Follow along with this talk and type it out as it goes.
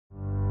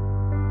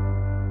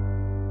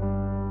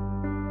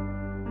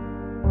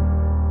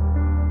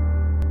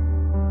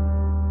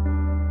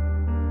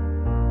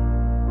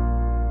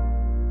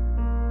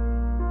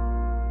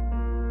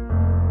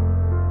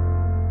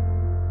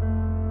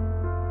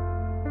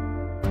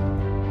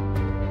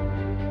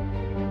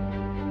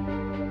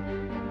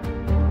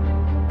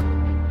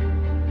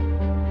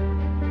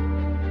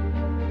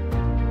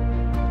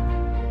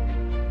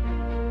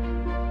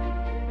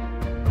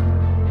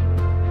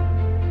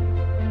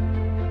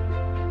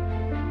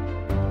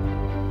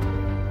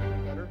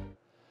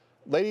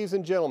Ladies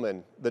and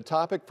gentlemen, the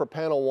topic for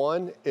panel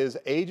one is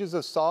Ages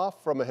of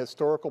SOF from a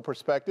historical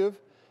perspective,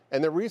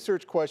 and the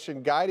research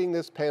question guiding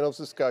this panel's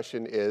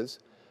discussion is,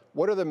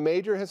 what are the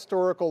major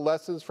historical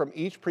lessons from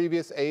each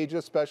previous age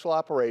of special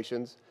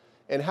operations,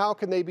 and how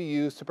can they be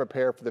used to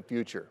prepare for the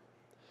future?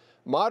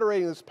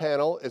 Moderating this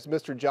panel is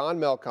Mr. John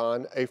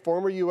Melkon, a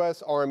former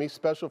U.S. Army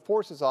Special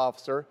Forces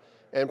officer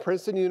and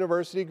Princeton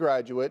University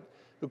graduate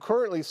who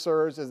currently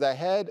serves as the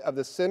head of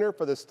the Center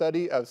for the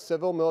Study of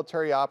Civil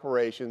Military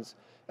Operations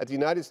at the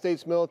United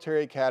States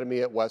Military Academy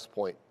at West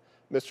Point.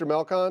 Mr.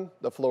 Melkon,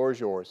 the floor is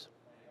yours.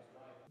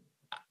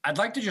 I'd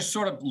like to just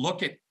sort of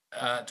look at,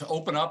 to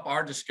open up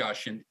our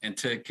discussion and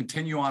to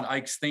continue on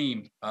Ike's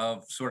theme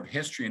of sort of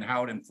history and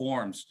how it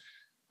informs,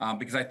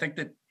 because I think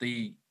that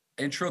the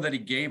intro that he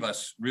gave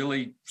us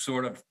really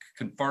sort of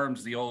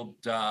confirms the old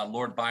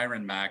Lord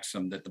Byron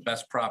maxim that the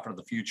best prophet of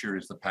the future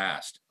is the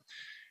past.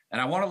 And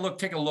I want to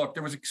take a look.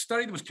 There was a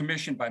study that was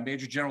commissioned by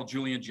Major General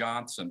Julian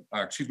Thompson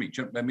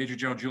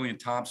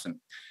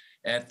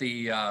at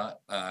the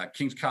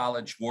King's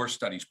College War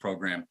Studies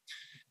program.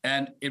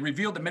 And it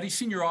revealed that many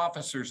senior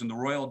officers in the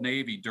Royal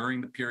Navy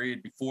during the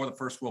period before the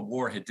First World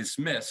War had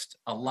dismissed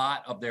a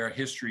lot of their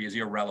history as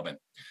irrelevant.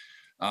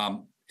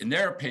 In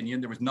their opinion,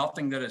 there was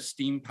nothing that a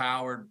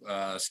steam-powered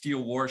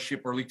steel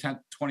warship, early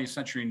 20th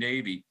century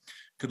Navy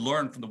could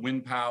learn from the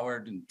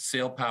wind-powered and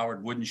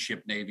sail-powered wooden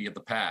ship Navy of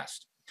the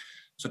past.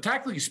 So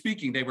tactically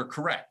speaking, they were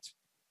correct.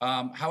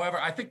 However,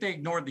 I think they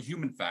ignored the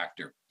human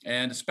factor,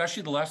 and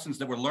especially the lessons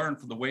that were learned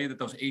from the way that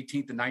those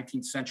 18th and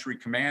 19th century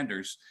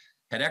commanders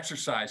had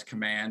exercised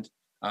command,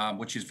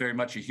 which is very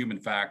much a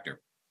human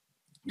factor.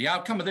 The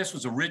outcome of this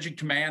was a rigid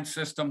command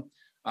system,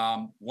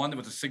 one that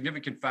was a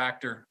significant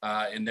factor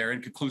in their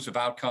inconclusive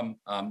outcome,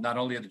 not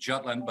only at the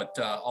Jutland, but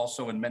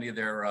also in many of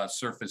their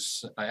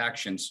surface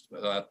actions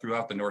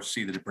throughout the North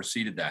Sea that had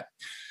preceded that.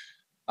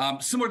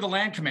 Similar to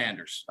land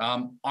commanders,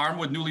 armed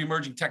with newly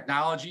emerging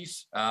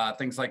technologies,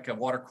 things like a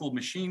water-cooled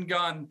machine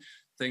gun,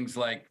 things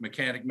like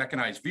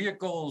mechanized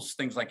vehicles,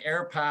 things like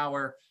air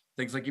power,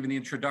 things like even the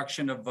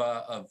introduction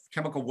of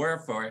chemical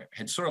warfare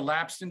had sort of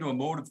lapsed into a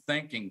mode of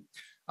thinking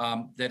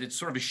that had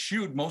sort of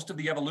eschewed most of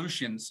the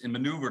evolutions in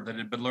maneuver that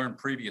had been learned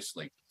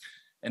previously.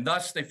 And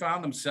thus they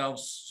found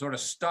themselves sort of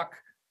stuck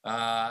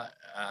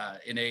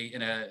in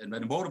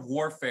a mode of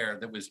warfare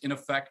that was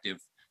ineffective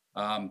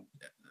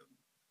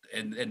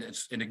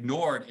and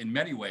ignored in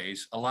many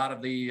ways a lot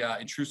of the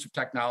intrusive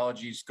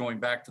technologies going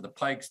back to the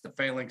pikes, the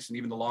phalanx, and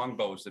even the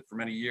longbows that for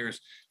many years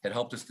had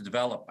helped us to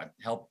develop,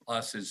 help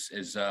us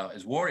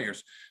as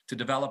warriors to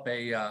develop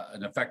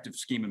an effective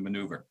scheme and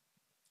maneuver.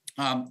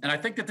 And I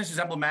think that this is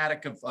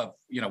emblematic of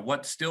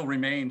what still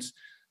remains,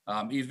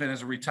 even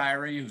as a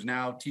retiree who's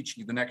now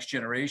teaching the next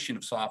generation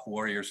of SOF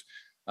warriors,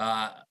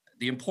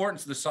 the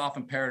importance of the SOF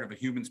imperative of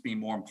humans being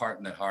more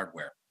important than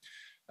hardware.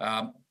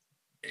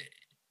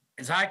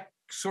 As I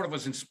sort of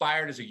was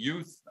inspired as a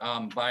youth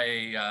by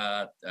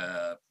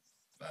a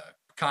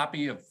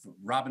copy of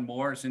Robin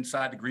Moore's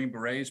Inside the Green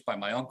Berets by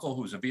my uncle,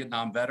 who was a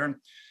Vietnam veteran,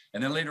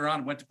 and then later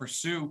on went to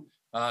pursue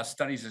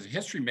studies as a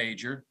history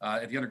major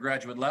at the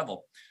undergraduate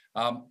level.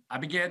 I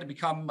began to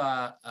become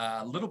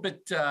a little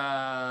bit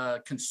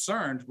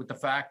concerned with the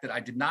fact that I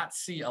did not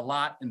see a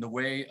lot in the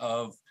way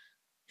of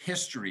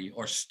history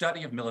or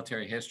study of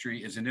military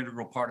history as an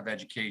integral part of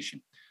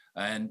education.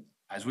 And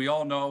as we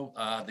all know,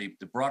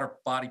 the broader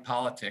body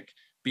politic,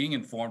 being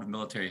informed of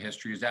military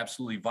history is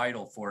absolutely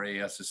vital for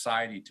a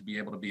society to be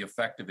able to be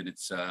effective in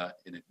its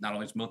not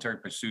only its military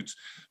pursuits,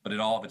 but in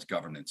all of its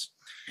governance.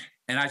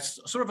 And I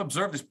sort of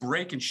observed this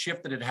break and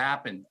shift that had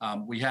happened.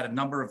 We had a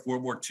number of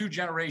World War II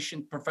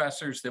generation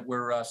professors that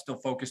were still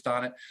focused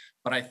on it,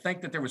 but I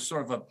think that there was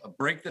sort of a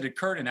break that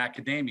occurred in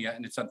academia,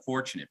 and it's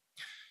unfortunate.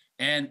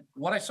 And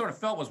what I sort of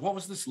felt was, what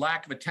was this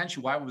lack of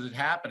attention? Why was it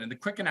happen? And the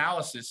quick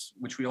analysis,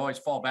 which we always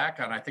fall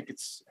back on, I think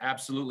it's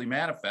absolutely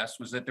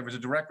manifest, was that there was a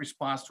direct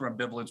response to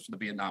ambivalence for the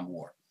Vietnam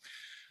War.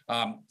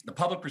 The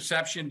public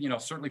perception,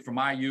 certainly from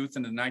my youth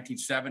in the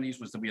 1970s,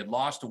 was that we had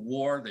lost a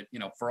war that,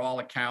 for all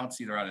accounts,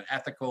 either on an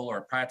ethical or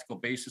a practical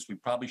basis, we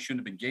probably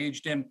shouldn't have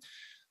engaged in.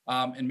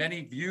 And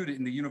many viewed it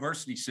in the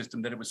university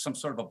system that it was some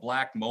sort of a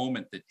black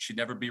moment that should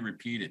never be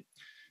repeated.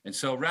 And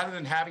so rather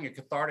than having a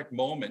cathartic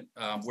moment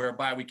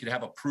whereby we could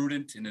have a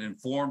prudent and an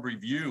informed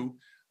review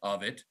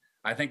of it,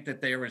 I think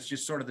that there was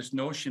just sort of this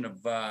notion of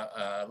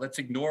let's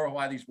ignore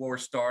why these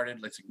wars started,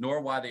 let's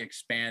ignore why they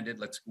expanded,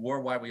 let's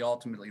ignore why we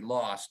ultimately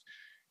lost.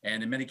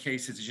 And in many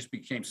cases, it just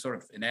became sort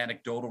of an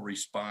anecdotal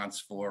response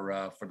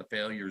for the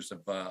failures of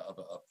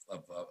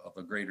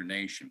a greater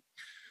nation.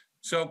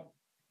 So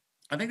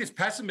I think this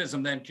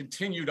pessimism then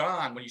continued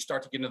on when you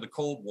start to get into the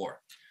Cold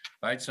War,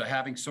 right? So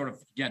having sort of,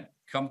 again,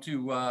 come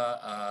to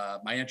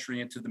my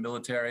entry into the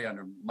military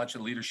under much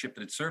of the leadership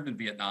that had served in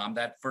Vietnam,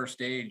 that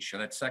first age, or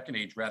that second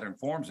age rather,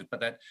 informs it, but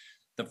that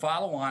the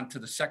follow on to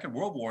the Second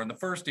World War and the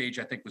first age,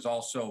 I think, was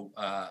also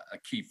a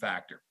key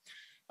factor.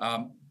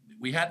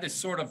 We had this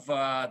sort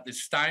of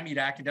this stymied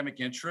academic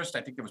interest,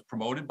 I think, that was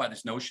promoted by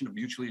this notion of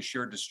mutually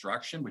assured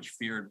destruction, which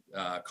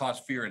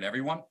caused fear in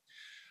everyone.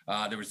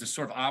 There was this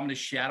sort of ominous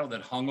shadow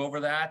that hung over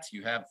that.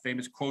 You have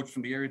famous quotes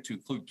from the era to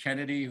include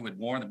Kennedy, who had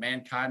warned that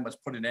mankind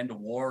must put an end to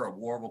war, or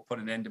war will put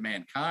an end to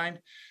mankind.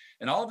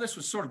 And all of this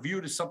was sort of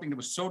viewed as something that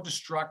was so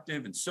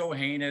destructive and so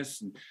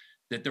heinous, and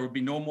that there would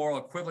be no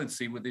moral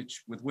equivalency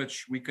with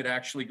which we could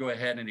actually go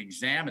ahead and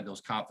examine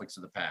those conflicts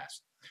of the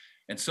past.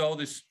 And so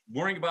this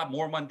worrying about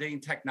more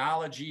mundane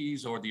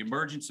technologies or the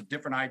emergence of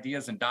different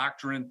ideas and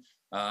doctrine,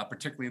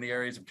 particularly in the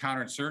areas of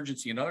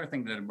counterinsurgency, another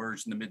thing that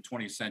emerged in the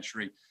mid-20th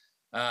century,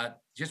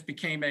 just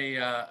became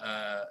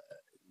a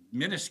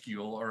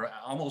minuscule or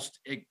almost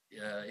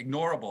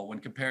ignorable when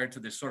compared to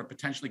this sort of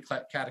potentially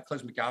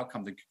cataclysmic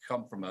outcome that could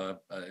come from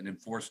an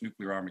enforced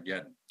nuclear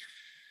Armageddon.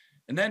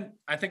 And then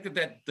I think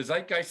that the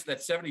zeitgeist of that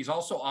 70s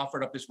also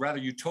offered up this rather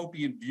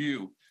utopian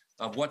view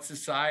of what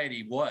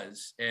society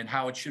was and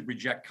how it should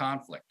reject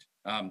conflict.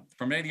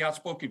 For many of the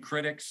outspoken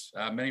critics,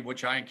 many of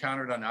which I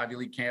encountered on Ivy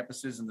League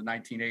campuses in the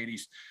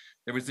 1980s,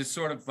 there was this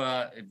sort of,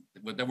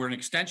 that were an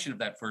extension of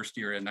that first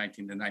year in the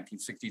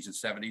 1960s and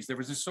 70s. There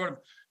was this sort of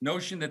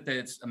notion that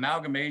this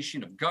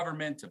amalgamation of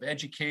government, of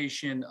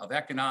education, of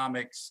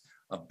economics,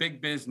 of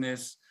big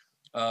business,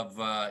 of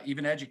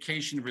even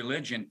education and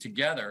religion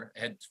together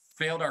had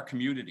failed our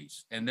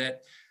communities. And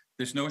that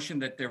this notion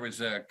that there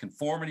was a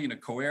conformity and a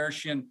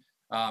coercion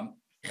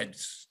had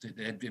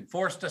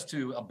forced us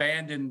to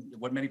abandon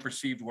what many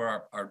perceived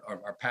were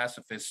our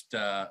pacifist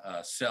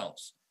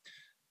selves.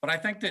 But I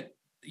think that,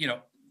 you know,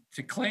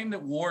 to claim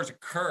that wars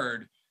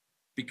occurred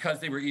because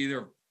they were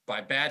either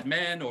by bad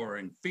men or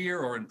in fear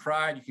or in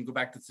pride, you can go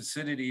back to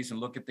Thucydides and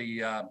look at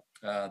the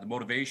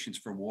motivations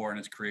for war and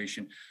its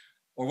creation,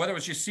 or whether it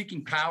was just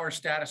seeking power,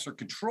 status, or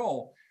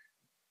control.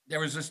 There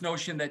was this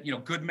notion that, you know,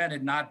 good men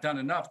had not done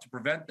enough to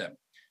prevent them,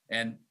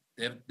 and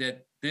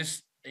that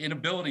this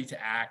inability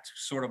to act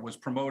sort of was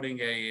promoting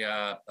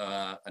a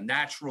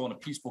natural and a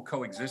peaceful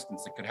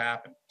coexistence that could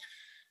happen.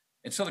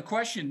 And so the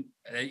question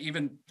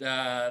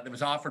that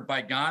was offered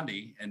by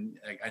Gandhi, and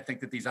I think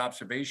that these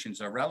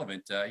observations are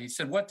relevant, he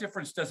said, what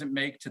difference does it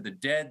make to the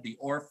dead, the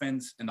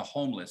orphans, and the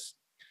homeless,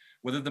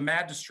 whether the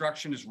mad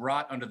destruction is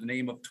wrought under the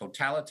name of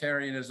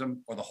totalitarianism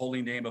or the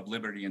holy name of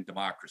liberty and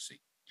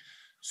democracy?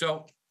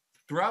 So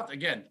throughout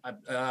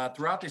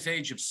this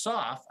age of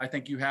SOF, I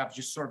think you have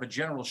just sort of a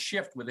general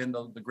shift within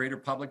the greater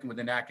public and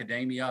within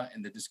academia,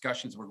 and the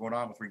discussions that were going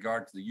on with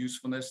regard to the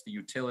usefulness, the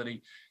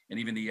utility, and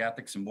even the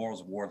ethics and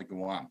morals of war that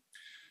go on.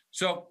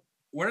 So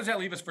where does that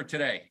leave us for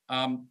today?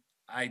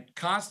 I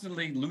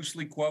constantly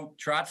loosely quote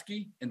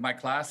Trotsky in my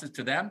classes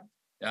to them,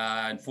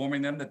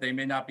 informing them that they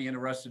may not be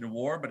interested in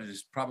war, but it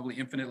is probably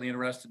infinitely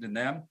interested in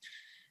them.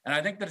 And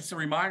I think that it's a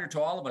reminder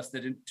to all of us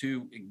that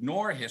to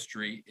ignore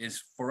history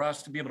is for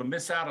us to be able to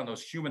miss out on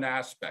those human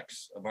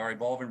aspects of our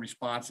evolving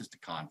responses to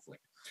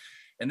conflict.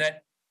 And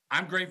that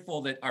I'm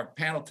grateful that our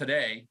panel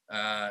today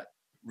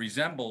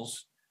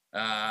resembles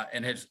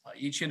and has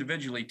each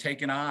individually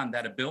taken on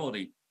that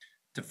ability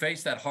to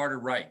face that harder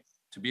right,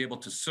 to be able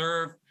to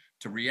serve,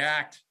 to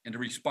react, and to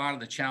respond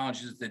to the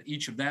challenges that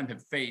each of them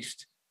have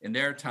faced in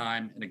their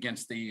time and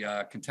against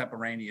the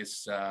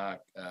contemporaneous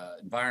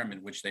environment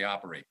in which they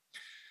operate.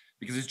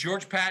 Because as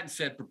George Patton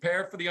said,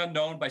 prepare for the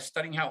unknown by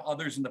studying how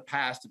others in the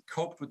past have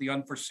coped with the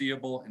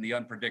unforeseeable and the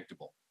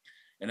unpredictable.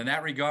 And in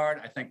that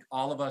regard, I think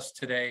all of us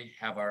today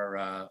have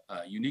our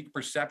unique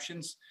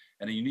perceptions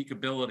and a unique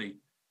ability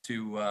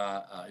to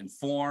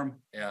inform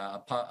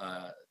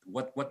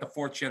what the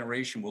fourth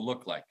generation will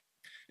look like.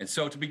 And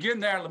so to begin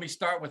there, let me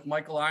start with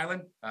Michael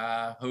Eiland,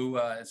 who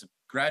is a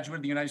graduate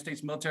of the United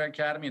States Military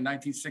Academy in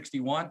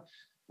 1961,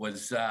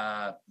 was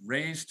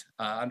raised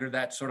under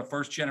that sort of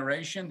first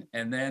generation,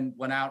 and then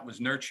went out and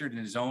was nurtured in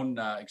his own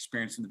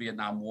experience in the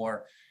Vietnam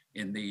War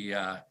in the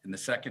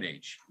second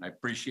age. And I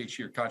appreciate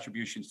your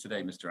contributions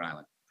today, Mr.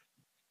 Eiland.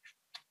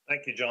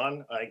 Thank you,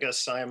 John. I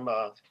guess I'm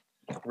a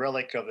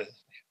relic of the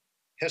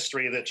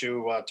history that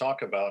you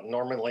talk about.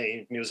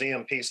 Normally,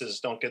 museum pieces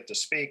don't get to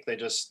speak. They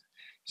just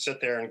sit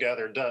there and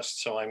gather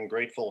dust. So I'm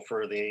grateful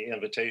for the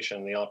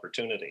invitation, the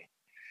opportunity.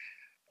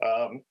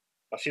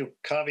 A few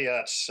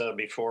caveats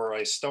before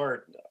I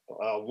start.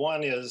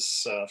 One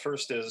is,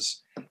 first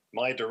is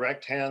my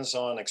direct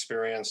hands-on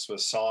experience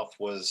with SOF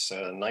was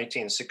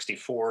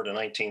 1964 to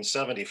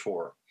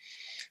 1974.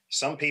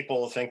 Some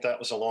people think that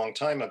was a long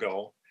time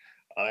ago.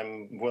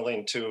 I'm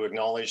willing to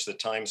acknowledge that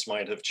times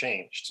might have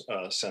changed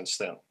since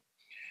then.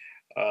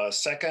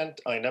 Second,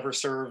 I never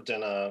served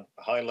in a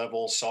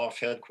high-level SOF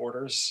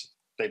headquarters.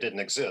 They didn't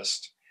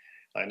exist.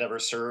 I never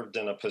served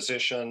in a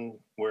position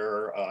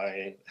where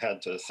I had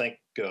to think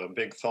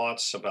big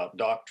thoughts about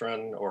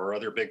doctrine or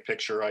other big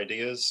picture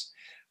ideas.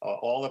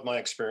 All of my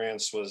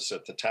experience was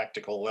at the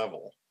tactical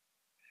level.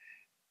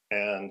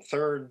 And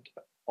third,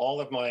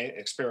 all of my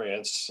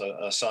experience,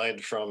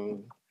 aside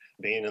from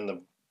being in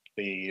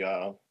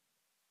the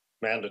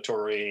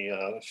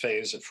mandatory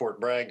phase at Fort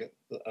Bragg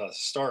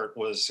start,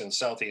 was in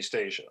Southeast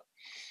Asia,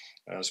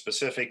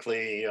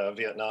 specifically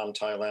Vietnam,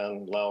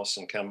 Thailand, Laos,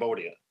 and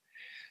Cambodia.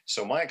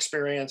 So my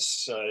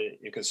experience,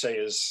 you could say,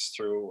 is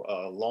through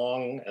a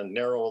long and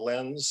narrow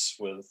lens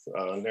with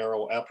a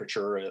narrow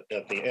aperture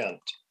at the end.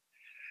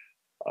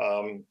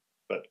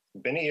 But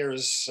many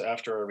years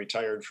after I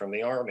retired from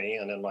the Army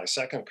and in my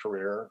second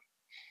career,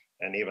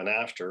 and even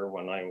after,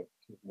 when I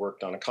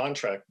worked on a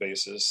contract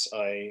basis,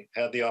 I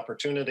had the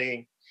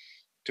opportunity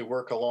to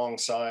work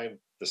alongside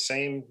the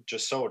same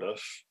JSOU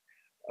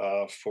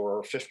SOF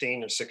for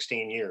 15 or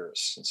 16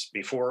 years. It's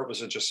before it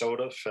was a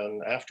JSOU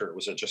and after it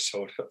was a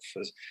JSOU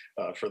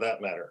for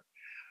that matter.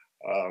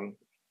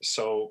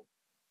 So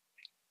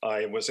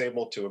I was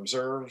able to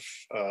observe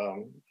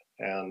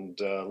and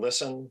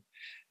listen.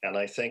 And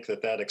I think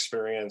that that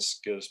experience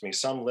gives me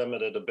some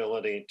limited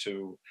ability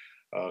to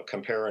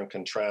compare and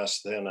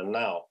contrast then and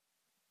now.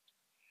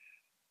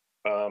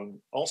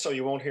 Also,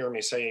 you won't hear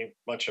me say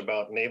much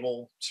about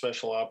naval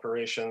special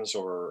operations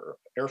or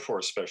Air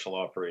Force special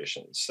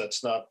operations.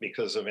 That's not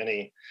because of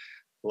any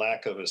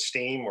lack of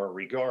esteem or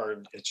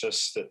regard. It's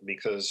just that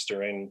because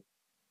during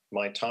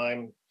my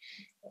time,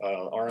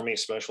 Army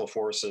Special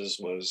Forces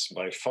was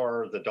by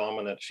far the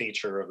dominant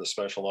feature of the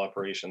special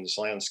operations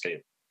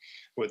landscape,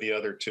 with the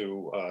other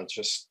two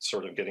just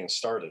sort of getting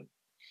started.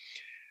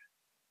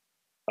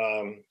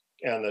 And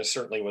there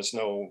certainly was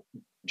no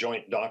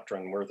joint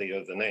doctrine worthy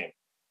of the name.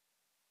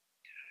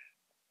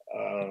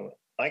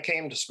 I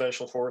came to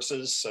Special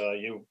Forces.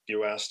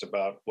 You asked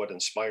about what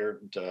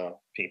inspired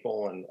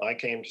people, and I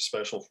came to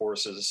Special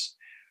Forces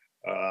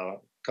a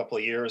couple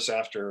of years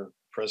after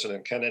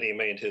President Kennedy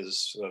made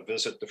his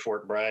visit to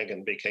Fort Bragg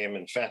and became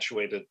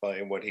infatuated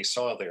by what he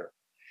saw there.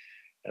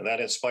 And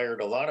that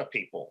inspired a lot of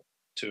people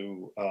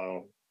to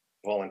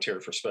volunteer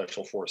for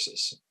Special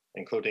Forces,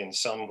 including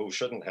some who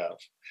shouldn't have.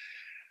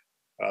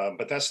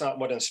 But that's not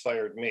what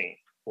inspired me.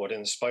 What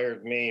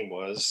inspired me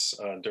was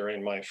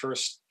during my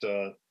first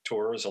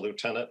tour as a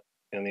lieutenant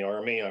in the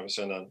Army, I was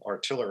in an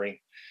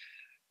artillery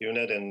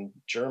unit in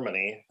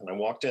Germany, and I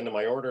walked into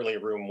my orderly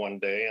room one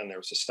day and there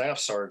was a staff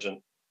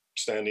sergeant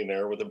standing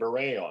there with a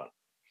beret on.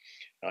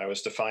 I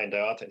was to find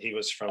out that he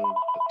was from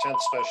the 10th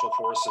Special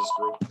Forces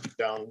group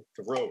down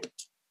the road.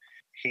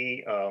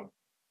 He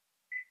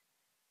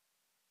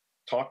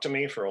talked to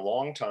me for a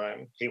long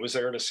time. He was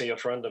there to see a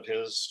friend of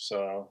his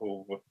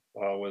who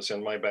was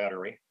in my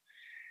battery.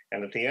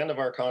 And at the end of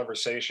our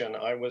conversation,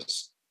 I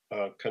was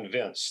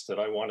convinced that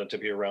I wanted to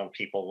be around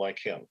people like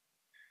him.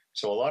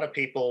 So a lot of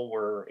people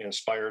were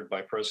inspired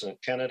by President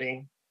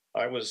Kennedy.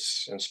 I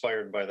was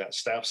inspired by that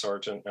staff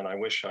sergeant, and I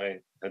wish I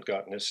had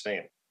gotten his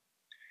name.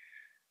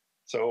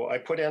 So I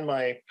put in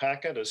my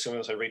packet as soon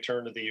as I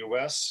returned to the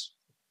US.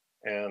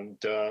 And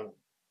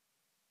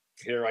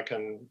here I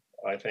can,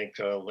 I think,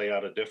 lay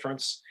out a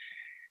difference.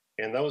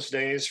 In those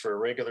days, for a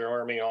regular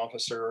Army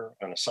officer,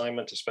 an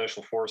assignment to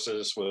Special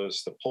Forces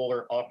was the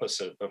polar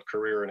opposite of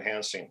career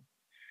enhancing.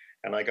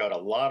 And I got a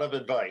lot of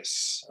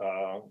advice,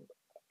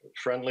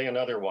 friendly and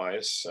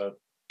otherwise,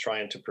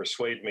 trying to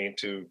persuade me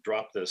to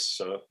drop this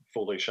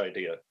foolish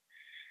idea.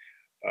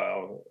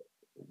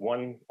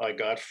 One I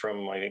got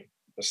from my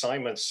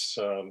assignments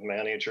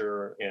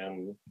manager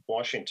in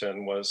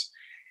Washington was,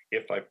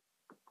 if I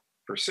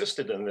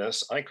persisted in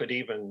this, I could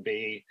even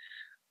be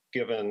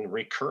given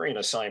recurring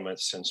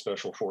assignments in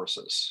Special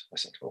Forces. I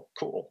said, oh,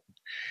 cool.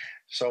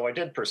 So I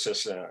did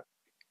persist in it,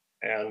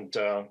 and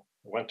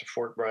went to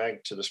Fort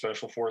Bragg to the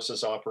Special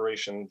Forces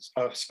Operations,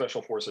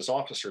 Special Forces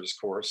Officers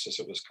course, as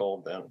it was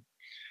called then.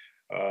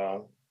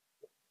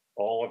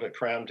 All of it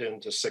crammed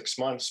into 6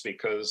 months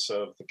because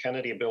of the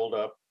Kennedy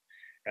buildup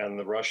and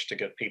the rush to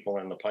get people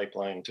in the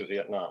pipeline to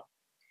Vietnam.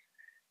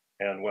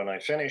 And when I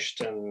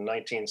finished in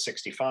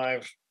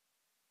 1965,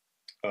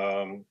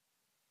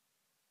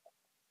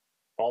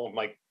 all of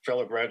my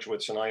fellow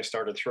graduates and I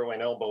started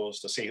throwing elbows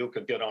to see who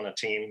could get on a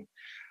team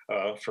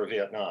for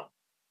Vietnam.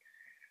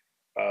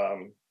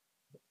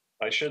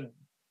 I should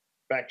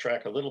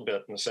backtrack a little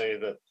bit and say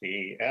that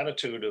the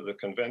attitude of the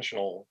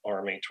conventional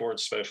Army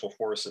towards Special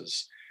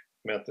Forces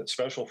meant that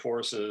Special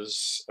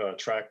Forces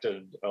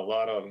attracted a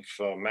lot of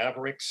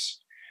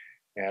mavericks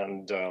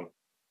and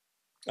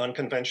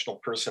unconventional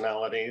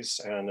personalities,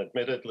 and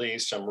admittedly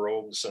some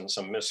rogues and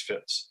some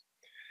misfits.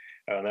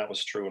 And that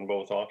was true in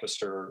both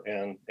officer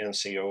and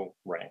NCO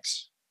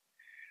ranks.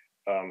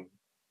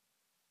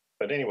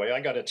 But anyway,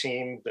 I got a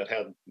team that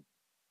had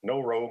no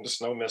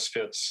rogues, no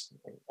misfits,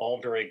 all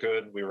very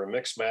good. We were a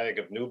mixed bag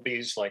of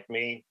newbies like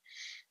me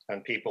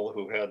and people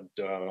who had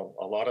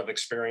a lot of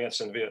experience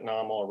in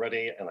Vietnam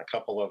already, and a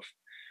couple of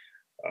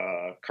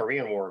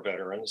Korean War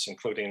veterans,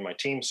 including my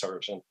team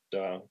sergeant,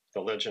 the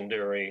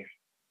legendary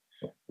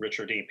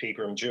Richard E.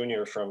 Pegram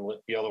Jr. from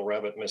Yellow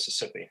Rabbit,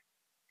 Mississippi.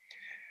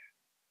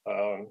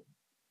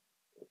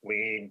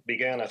 We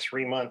began a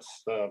 3-month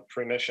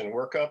pre-mission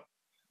workup.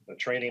 The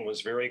training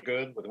was very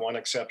good, with one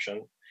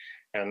exception,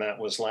 and that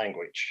was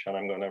language. And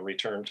I'm going to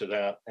return to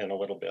that in a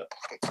little bit.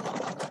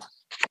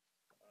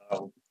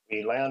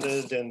 We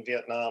landed in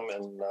Vietnam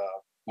in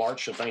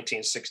March of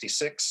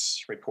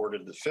 1966,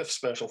 reported the 5th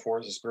Special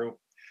Forces Group,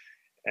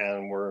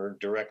 and were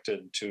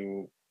directed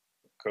to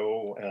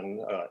go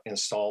and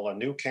install a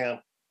new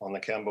camp on the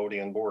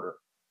Cambodian border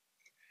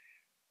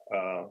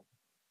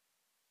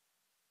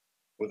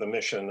with a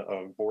mission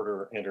of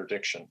border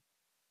interdiction.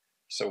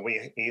 So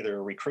we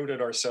either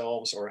recruited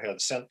ourselves or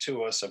had sent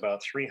to us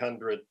about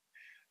 300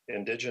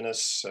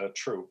 indigenous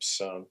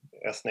troops,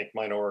 ethnic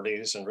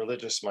minorities and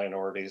religious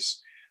minorities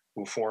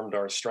who formed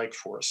our strike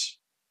force.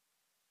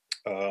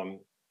 And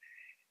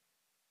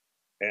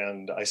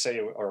I say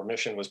our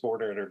mission was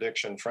border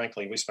interdiction.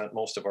 Frankly, we spent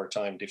most of our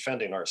time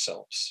defending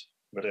ourselves,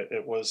 but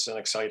it was an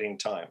exciting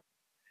time.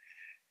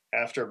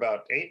 After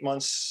about 8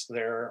 months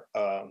there,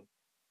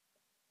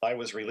 I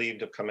was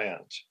relieved of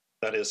command.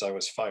 That is, I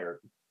was fired,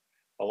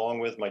 along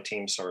with my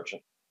team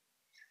sergeant.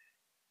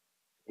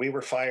 We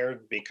were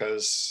fired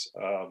because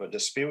of a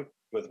dispute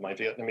with my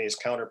Vietnamese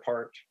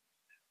counterpart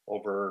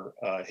over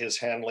his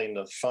handling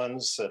of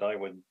funds that I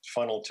would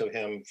funnel to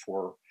him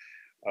for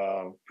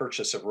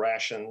purchase of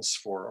rations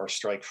for our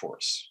strike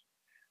force.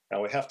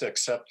 Now, we have to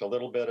accept a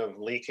little bit of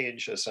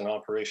leakage as an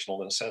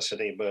operational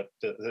necessity, but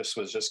this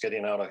was just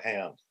getting out of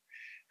hand.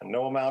 And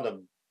no amount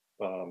of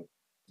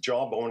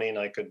jawboning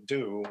I could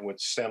do would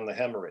stem the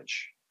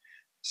hemorrhage.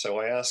 So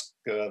I asked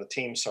the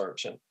team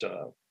sergeant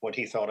what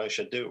he thought I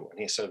should do. And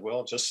he said,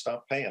 well, just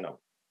stop paying them.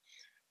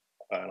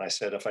 And I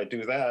said, if I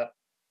do that,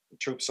 the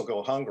troops will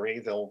go hungry,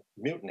 they'll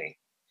mutiny.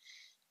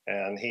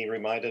 And he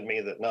reminded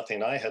me that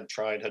nothing I had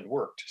tried had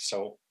worked.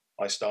 So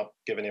I stopped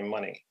giving him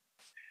money.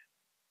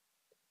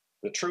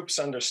 The troops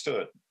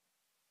understood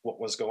what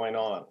was going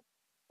on.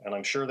 And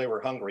I'm sure they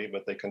were hungry,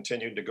 but they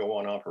continued to go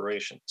on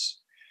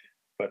operations.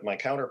 But my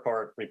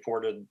counterpart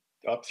reported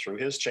up through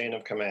his chain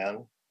of command.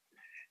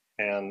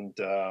 And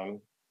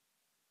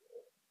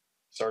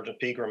Sergeant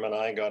Pegram and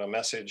I got a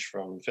message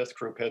from 5th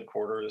Group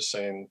Headquarters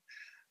saying,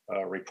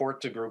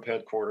 report to Group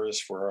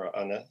Headquarters for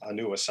a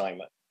new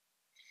assignment.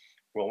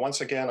 Well,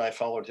 once again, I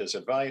followed his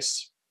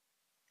advice.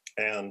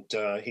 And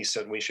he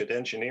said we should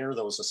engineer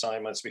those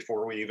assignments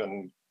before we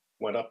even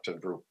went up to the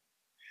group.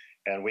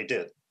 And we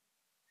did.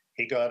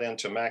 He got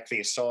into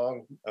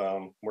MACV-SOG,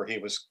 where he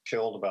was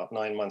killed about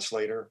 9 months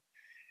later.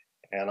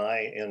 And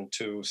I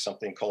into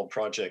something called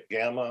Project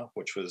Gamma,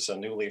 which was a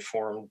newly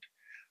formed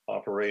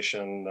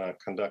operation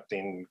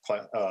conducting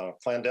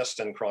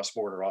clandestine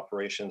cross-border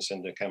operations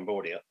into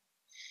Cambodia.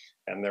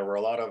 And there were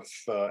a lot of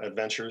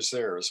adventures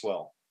there as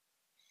well.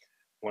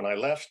 When I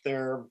left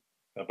there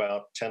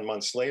about 10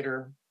 months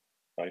later,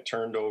 I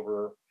turned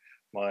over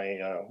my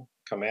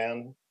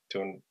command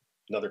to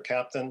another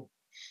captain.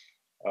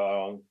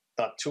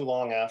 Not too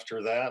long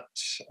after that,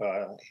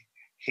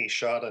 he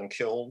shot and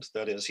killed,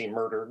 that is, he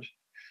murdered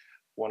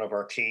one of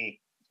our key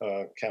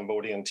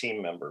Cambodian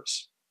team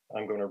members.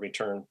 I'm going to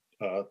return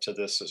to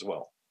this as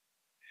well.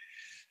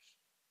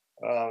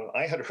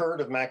 I had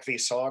heard of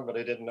MACV-SOG, but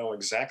I didn't know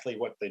exactly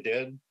what they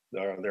did.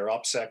 Their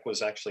OPSEC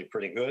was actually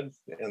pretty good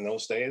in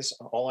those days.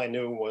 All I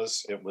knew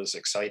was it was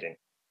exciting,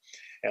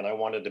 and I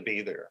wanted to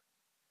be there.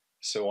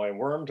 So I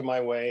wormed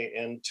my way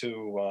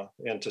into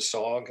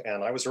SOG,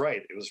 and I was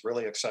right. It was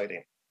really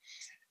exciting.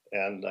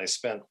 And I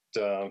spent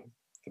the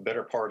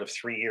better part of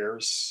 3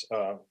 years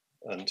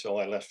until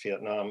I left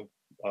Vietnam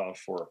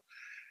for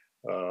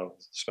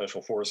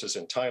Special Forces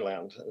in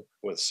Thailand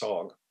with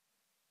SOG.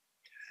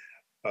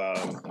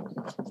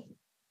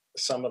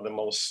 Some of the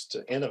most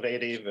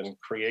innovative and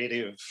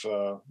creative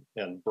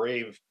and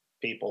brave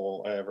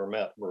people I ever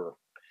met were,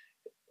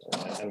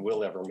 and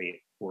will ever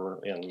meet, were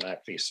in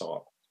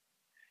MACV-SOG.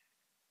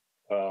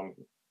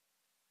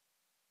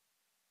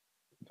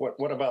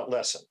 What about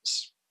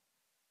lessons?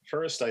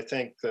 First, I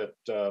think that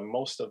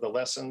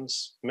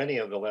many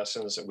of the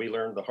lessons that we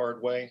learned the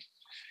hard way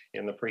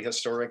in the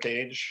prehistoric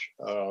age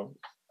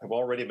have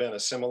already been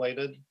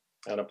assimilated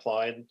and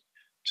applied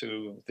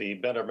to the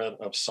betterment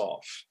of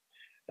SOF.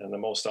 And the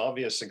most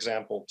obvious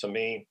example to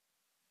me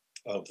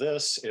of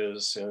this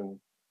is in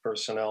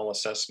personnel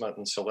assessment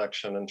and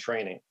selection and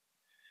training.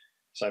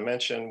 As I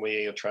mentioned,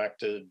 we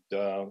attracted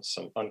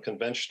some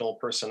unconventional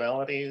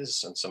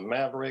personalities and some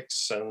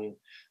mavericks and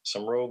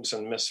some rogues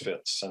and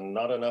misfits, and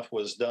not enough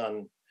was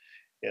done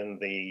in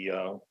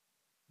the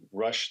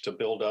rush to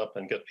build up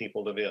and get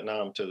people to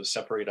Vietnam to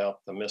separate out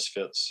the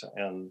misfits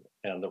and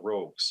the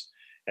rogues.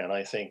 And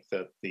I think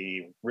that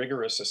the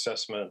rigorous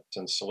assessment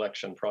and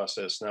selection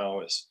process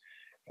now is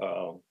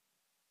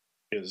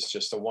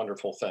just a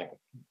wonderful thing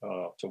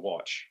to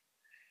watch.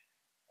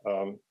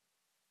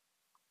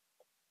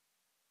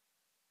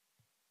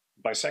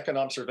 My second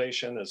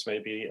observation is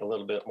maybe a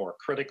little bit more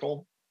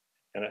critical,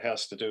 and it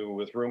has to do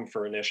with room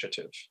for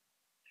initiative.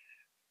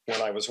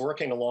 When I was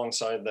working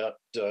alongside that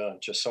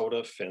JSOU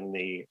SOF in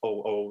the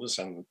 00s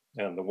and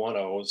the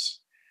 10s,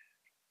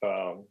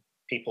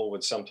 people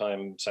would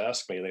sometimes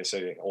ask me, they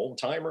say, old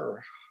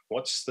timer,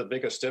 what's the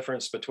biggest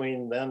difference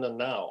between then and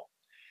now?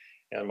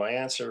 And my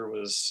answer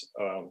was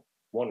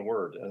one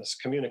word, and it's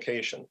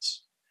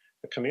communications.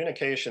 The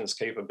communications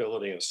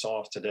capability of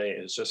SOF today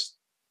is just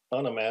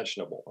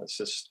unimaginable. It's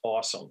just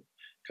awesome.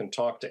 Can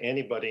talk to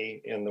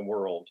anybody in the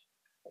world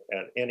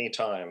at any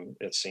time,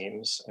 it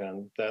seems,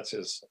 and that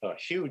is a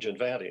huge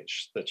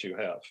advantage that you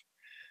have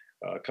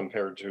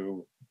compared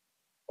to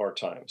our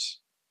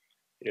times.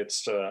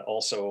 It's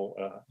also,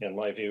 in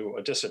my view,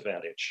 a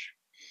disadvantage.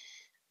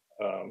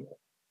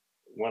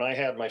 When I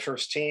had my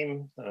first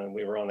team,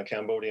 we were on the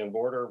Cambodian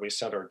border. We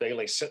sent our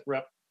daily sit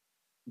rep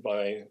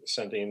by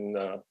sending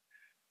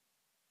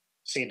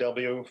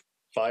CW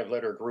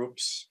 5-letter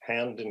groups,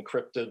 hand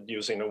encrypted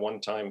using a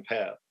one-time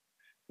pad.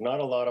 Not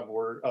a lot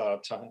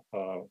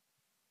of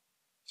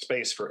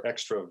space for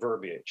extra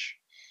verbiage.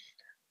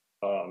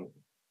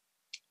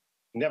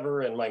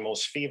 Never in my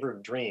most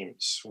fevered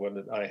dreams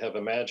would I have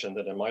imagined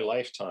that in my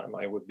lifetime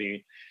I would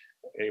be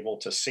able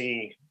to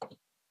see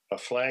a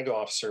flag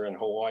officer in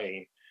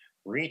Hawaii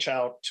reach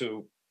out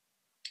to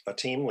a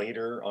team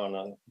leader on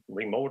a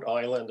remote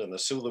island in the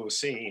Sulu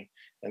Sea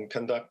and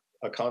conduct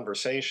a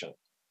conversation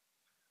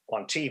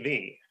on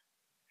TV,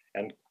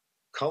 and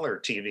color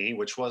TV,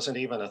 which wasn't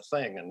even a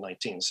thing in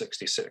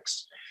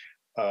 1966.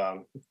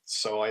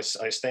 So I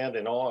stand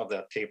in awe of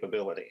that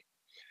capability.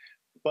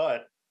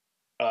 But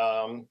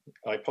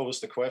I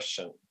posed the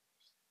question,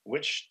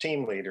 which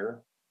team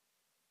leader,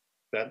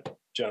 that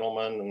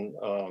gentleman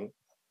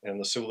in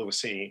the Sulu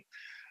Sea,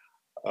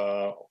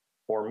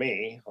 or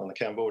me on the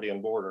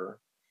Cambodian border,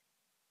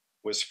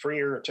 was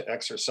freer to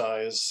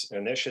exercise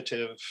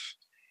initiative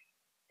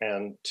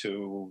and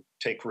to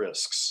take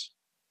risks?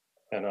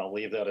 And I'll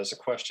leave that as a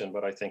question,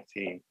 but I think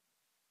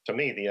to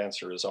me, the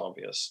answer is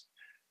obvious.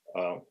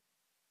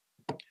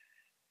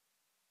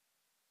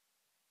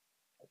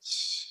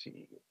 Let's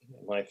see,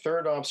 my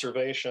third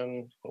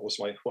observation, what was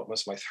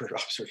my third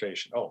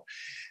observation? Oh,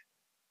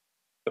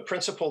 the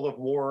principle of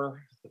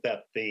war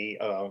that the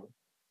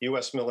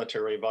US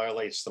military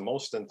violates the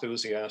most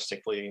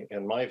enthusiastically,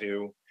 in my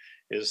view,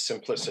 is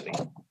simplicity.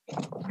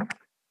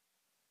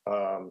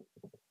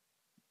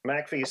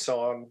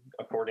 MACV-SOG,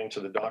 according to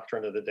the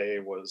doctrine of the day,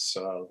 was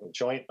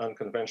Joint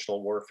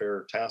Unconventional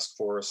Warfare Task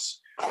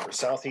Force for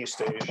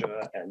Southeast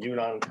Asia and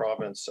Yunnan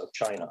province of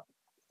China.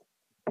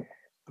 It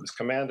was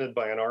commanded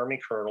by an Army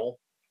colonel,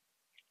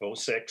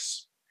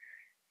 06.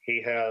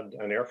 He had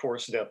an Air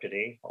Force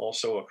deputy,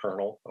 also a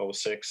colonel,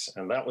 06,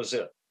 and that was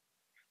it.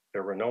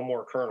 There were no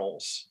more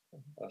colonels,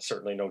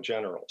 certainly no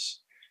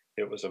generals.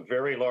 It was a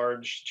very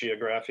large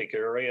geographic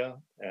area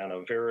and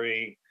a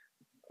very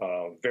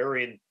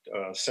varied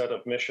set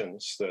of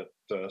missions that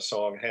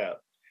SOG had.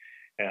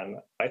 And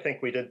I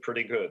think we did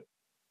pretty good.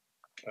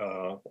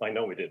 I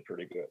know we did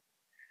pretty good.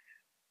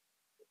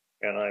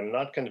 And I'm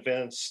not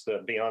convinced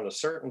that beyond a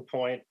certain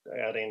point,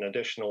 adding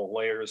additional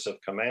layers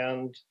of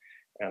command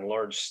and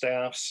large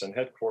staffs and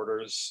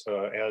headquarters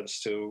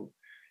adds to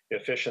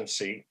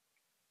efficiency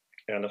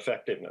and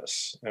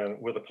effectiveness. And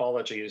with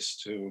apologies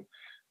to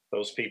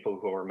those people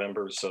who are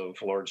members of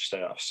large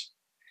staffs.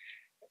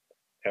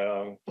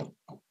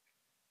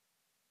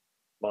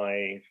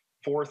 My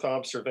fourth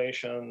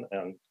observation,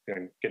 and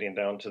getting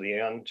down to the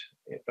end,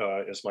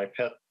 is my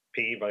pet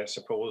peeve, I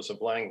suppose,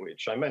 of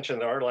language. I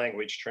mentioned that our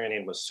language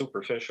training was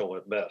superficial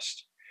at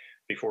best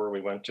before we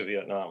went to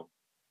Vietnam.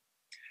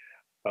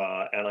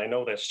 And I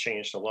know that's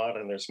changed a lot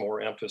and there's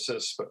more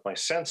emphasis, but my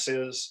sense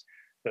is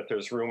that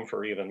there's room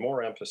for even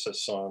more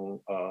emphasis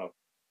on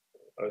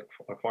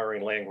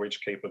acquiring language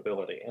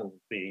capability, and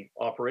the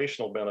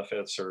operational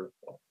benefits are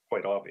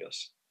quite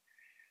obvious.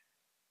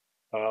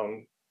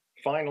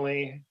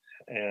 Finally,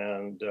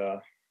 and to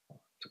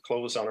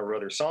close on a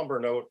rather somber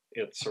note,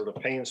 it sort of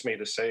pains me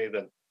to say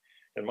that,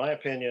 in my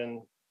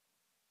opinion,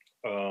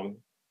 the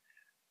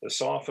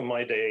SOF of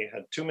my day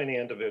had too many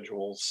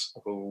individuals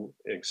who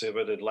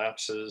exhibited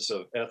lapses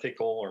of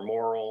ethical or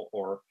moral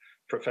or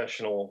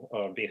professional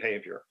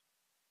behavior.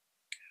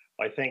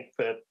 I think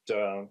that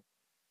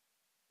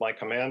my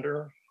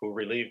commander, who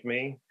relieved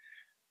me,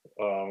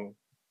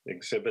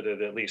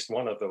 exhibited at least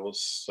one of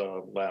those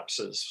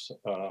lapses.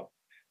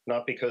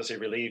 Not because he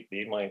relieved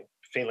me, my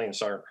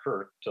feelings aren't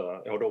hurt.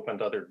 It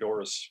opened other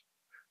doors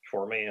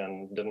for me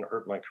and didn't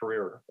hurt my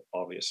career,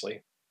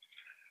 obviously.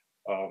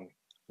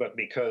 But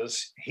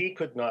because he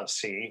could not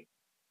see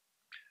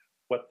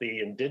what the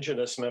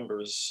indigenous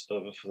members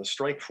of the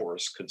strike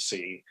force could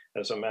see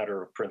as a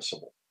matter of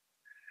principle,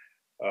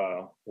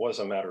 was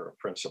a matter of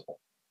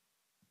principle.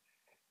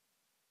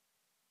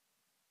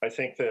 I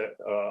think that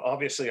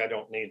obviously I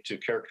don't need to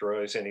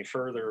characterize any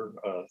further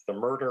the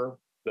murder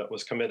that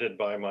was committed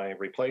by my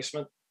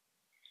replacement.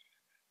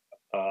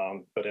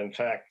 But in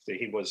fact,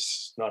 he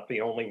was not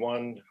the only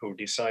one who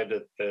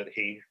decided that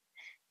he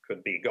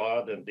could be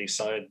God and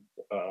decide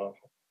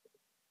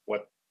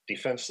what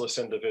defenseless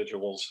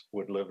individuals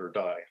would live or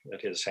die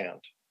at his hand.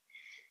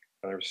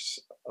 There's,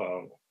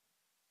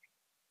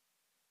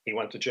 he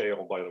went to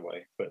jail, by the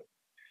way, but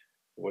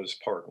was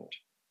pardoned.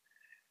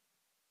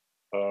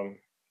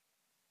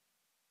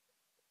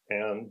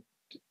 And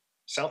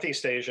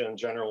Southeast Asia in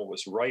general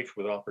was rife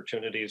with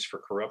opportunities for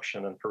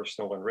corruption and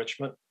personal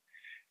enrichment.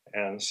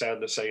 And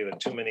sad to say that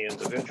too many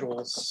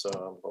individuals,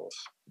 both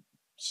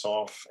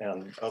SOF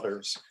and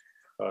others,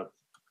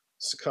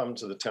 succumbed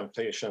to the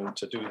temptation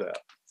to do that.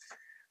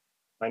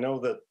 I know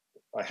that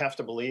I have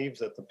to believe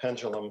that the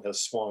pendulum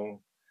has swung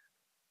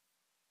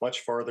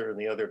much farther in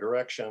the other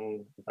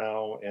direction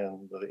now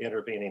in the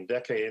intervening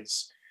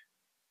decades,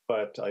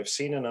 but I've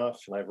seen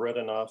enough and I've read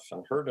enough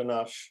and heard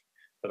enough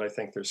but I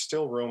think there's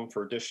still room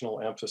for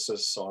additional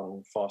emphasis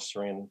on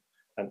fostering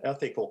an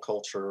ethical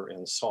culture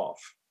in SOF.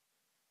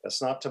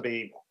 It's not to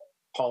be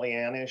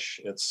Pollyannish,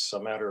 it's a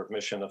matter of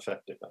mission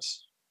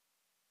effectiveness.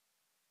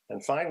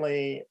 And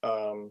finally,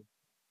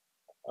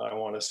 I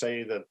want to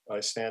say that I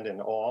stand in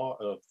awe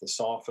of the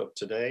SOF of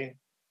today,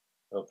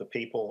 of the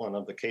people and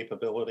of the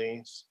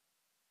capabilities,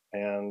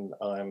 and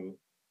I'm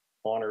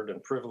honored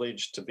and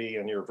privileged to be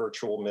in your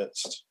virtual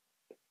midst.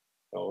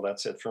 So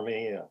that's it for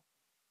me.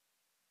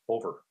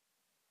 Over.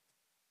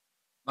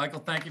 Michael,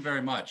 thank you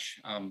very much.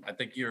 I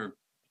think your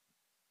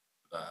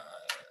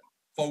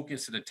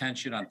focus and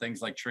attention on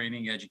things like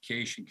training,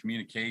 education,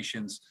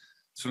 communications,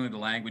 certainly the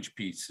language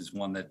piece is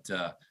one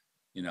that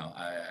you know,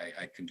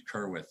 I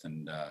concur with,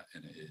 and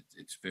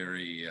it's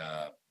very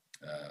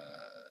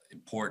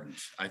important.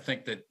 I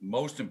think that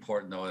most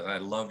important, though, is I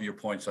love your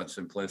points on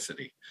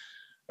simplicity,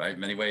 right? In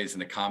many ways,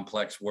 in a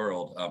complex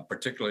world,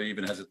 particularly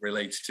even as it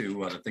relates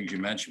to the things you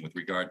mentioned with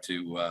regard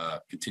to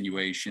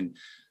continuation,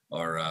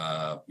 or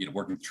you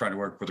know, trying to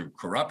work with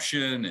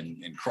corruption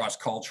and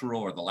cross-cultural,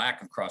 or the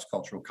lack of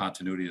cross-cultural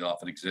continuity that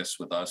often exists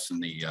with us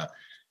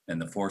and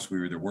the force we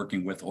were either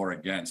working with or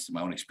against. In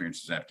my own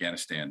experiences in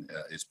Afghanistan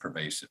is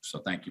pervasive. So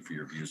thank you for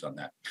your views on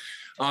that.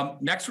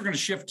 Next, we're going to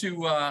shift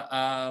to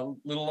a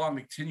little along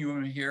the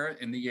continuum here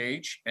in the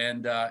age,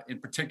 and in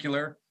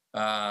particular,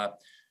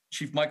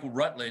 Chief Michael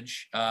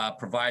Rutledge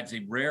provides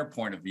a rare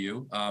point of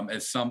view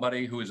as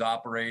somebody who has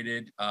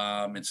operated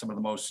in some of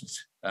the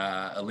most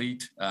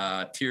elite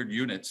tiered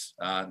units,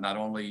 not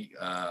only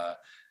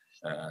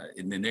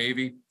in the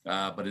Navy,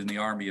 but in the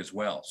Army as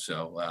well.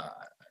 So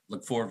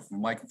look forward,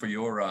 Michael, for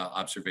your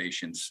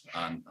observations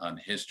on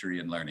history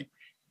and learning.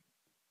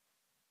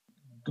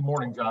 Good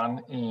morning,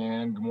 John,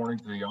 and good morning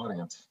to the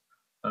audience.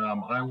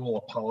 I will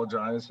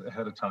apologize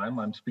ahead of time.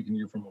 I'm speaking to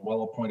you from a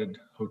well-appointed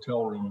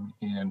hotel room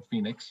in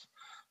Phoenix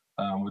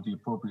with the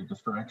appropriate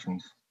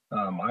distractions.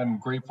 I'm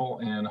grateful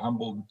and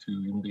humbled to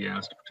even be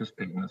asked to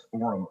participate in this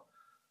forum.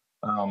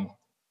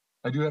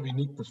 I do have a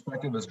unique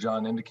perspective, as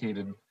John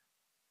indicated,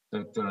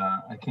 that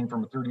I came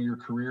from a 30-year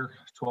career,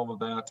 12 of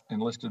that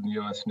enlisted in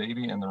the U.S.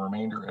 Navy, and the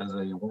remainder as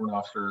a warrant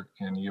officer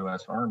in the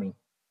U.S. Army.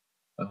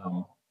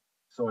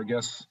 So I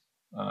guess,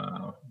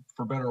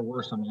 for better or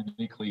worse, I'm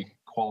uniquely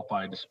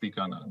qualified to speak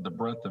on the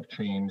breadth of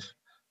change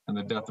and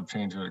the depth of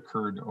change that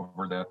occurred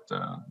over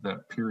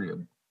that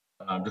period.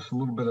 Just a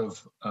little bit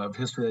of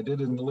history. I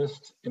did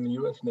enlist in the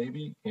U.S.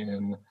 Navy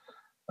in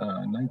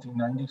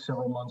 1990,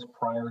 several months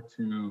prior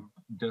to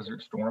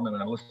Desert Storm, and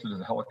I enlisted as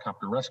a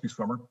helicopter rescue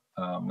swimmer,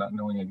 not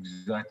knowing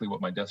exactly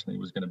what my destiny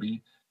was going to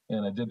be.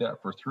 And I did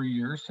that for 3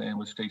 years and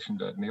was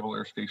stationed at Naval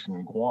Air Station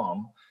in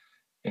Guam.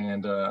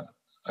 And I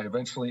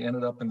eventually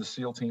ended up in the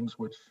SEAL teams,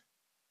 which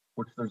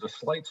there's a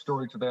slight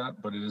story to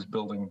that, but it is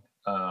building.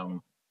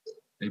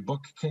 A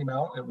book came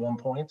out at one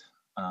point,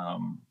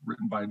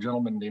 written by a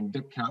gentleman named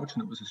Dick Couch,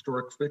 and it was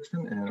historic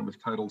fiction, and it was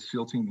titled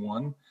SEAL Team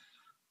 1.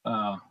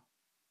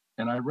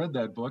 And I read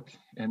that book,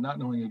 and not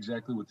knowing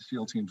exactly what the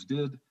SEAL teams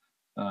did,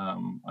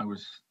 I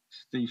was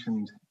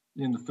stationed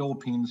in the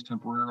Philippines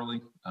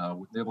temporarily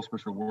with Naval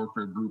Special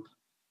Warfare Group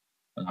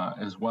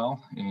as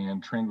well,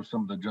 and trained with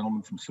some of the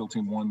gentlemen from SEAL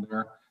Team 1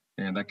 there.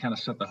 And that kind of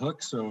set the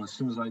hook. So as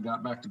soon as I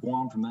got back to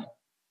Guam from that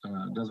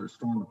Desert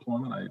Storm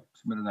deployment, I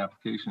submitted an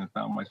application and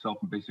found myself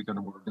in basic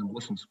underwater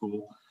demolition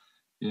school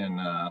in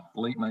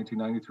late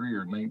 1993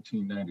 or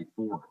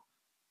 1994.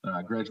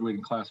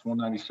 Graduating class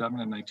 197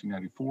 in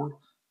 1994,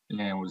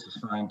 and was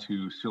assigned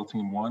to SEAL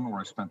Team 1, where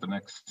I spent the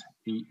next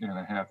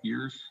 8.5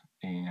 years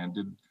and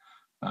did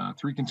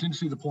 3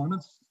 contingency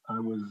deployments. I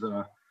was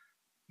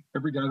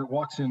every guy that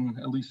walks in,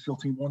 at least SEAL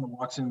Team 1 that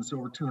walks in that's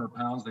over 200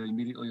 pounds, they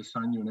immediately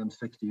assign you an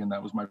M60, and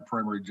that was my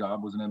primary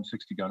job, was an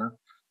M60 gunner.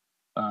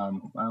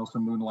 I also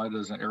moonlighted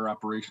as an air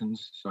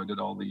operations, so I did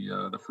all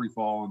the free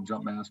fall and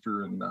jump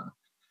master and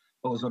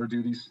all those other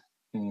duties,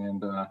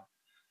 and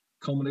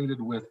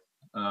culminated with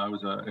I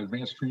was an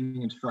advanced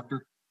training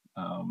instructor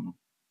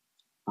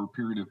for a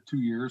period of 2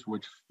 years,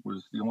 which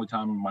was the only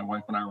time my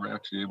wife and I were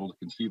actually able to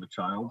conceive a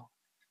child,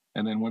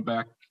 and then went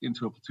back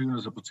into a platoon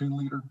as a platoon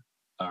leader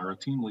or a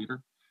team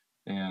leader,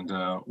 and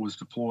was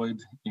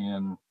deployed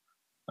in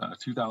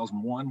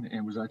 2001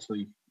 and was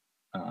actually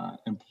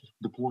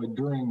deployed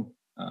during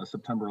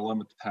September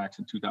 11th attacks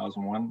in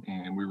 2001,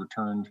 and we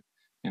returned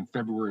in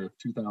February of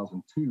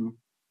 2002.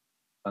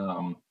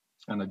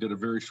 And I did a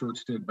very short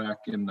stint back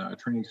in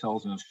training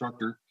cells as an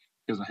instructor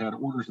because I had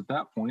orders at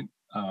that point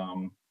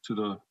to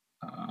the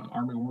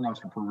Army Warrant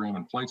Officer Program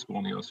and Flight School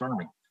in the U.S.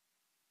 Army.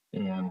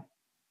 And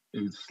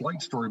a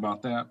slight story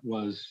about that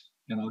was,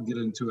 and I'll get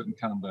into it in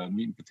kind of the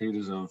meat and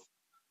potatoes of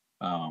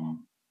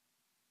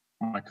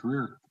my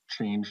career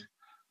change,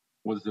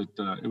 was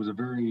that it was a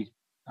very,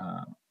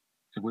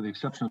 with the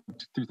exception of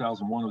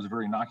 2001, it was a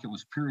very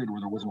innocuous period where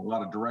there wasn't a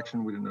lot of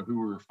direction. We didn't know who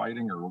we were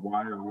fighting or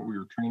why or what we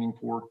were training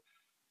for.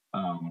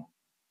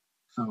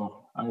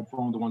 So I had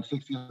flown the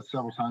 160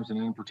 several times, and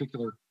in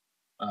particular,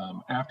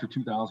 after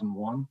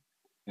 2001,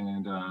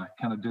 and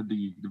kind of did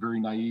the very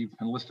naive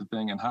enlisted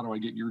thing. And how do I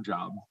get your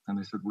job? And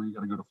they said, well, you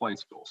got to go to flight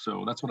school.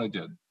 So that's what I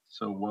did.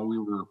 So while we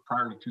were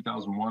prior to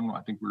 2001,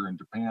 I think we were in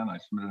Japan, I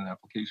submitted an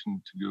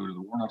application to go to the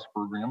Warnoffs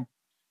program.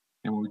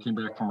 And when we came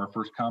back from our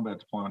first combat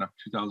deployment after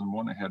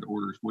 2001, I had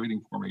orders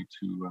waiting for me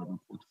to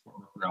report to Fort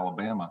Rucker,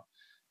 Alabama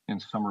in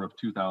summer of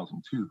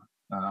 2002,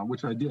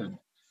 which I did.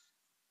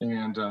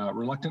 And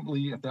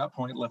reluctantly at that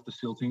point left the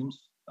SEAL teams,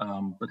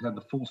 but had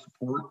the full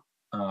support,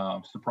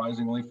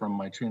 surprisingly, from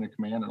my chain of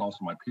command and also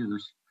my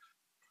peers,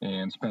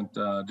 and spent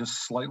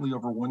just slightly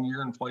over 1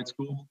 year in flight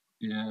school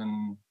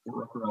in Fort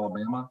Rucker,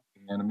 Alabama,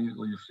 and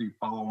immediately received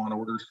follow-on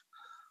orders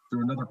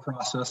through another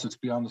process that's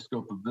beyond the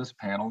scope of this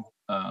panel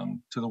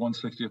to the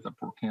 160th at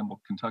Fort Campbell,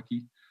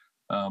 Kentucky,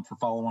 for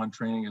follow-on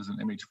training as an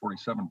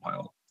MH-47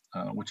 pilot,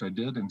 which I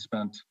did and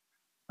spent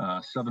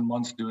 7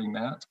 months doing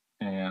that.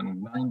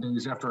 And 9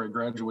 days after I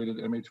graduated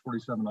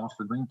MH-47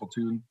 Officer Green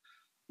Platoon,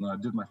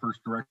 did my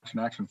first direction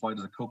action flight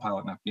as a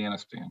co-pilot in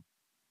Afghanistan.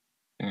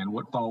 And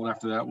what followed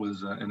after that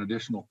was an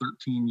additional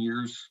 13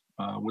 years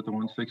with the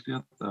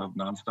 160th of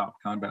nonstop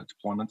combat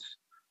deployments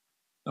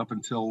up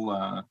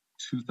until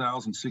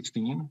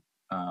 2016.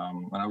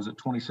 And I was at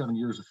 27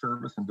 years of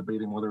service and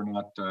debating whether or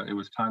not it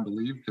was time to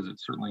leave, because it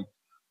certainly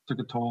took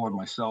a toll on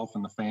myself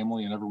and the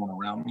family and everyone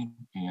around me.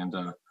 And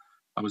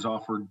I was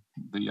offered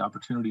the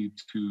opportunity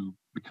to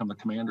become the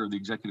commander of the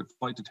Executive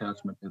Flight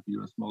Detachment at the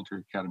U.S.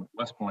 Military Academy at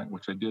West Point,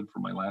 which I did for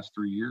my last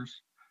 3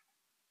 years.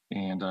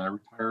 And I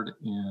retired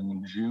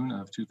in June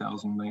of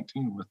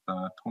 2019 with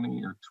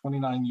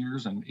 29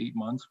 years and 8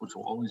 months, which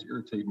will always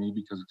irritate me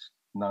because it's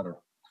not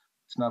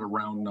a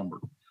round number.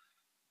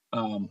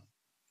 And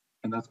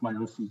that's my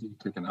OCD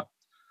kicking up.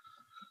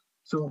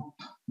 So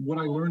what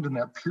I learned in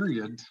that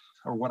period,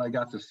 or what I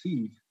got to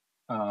see,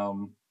 was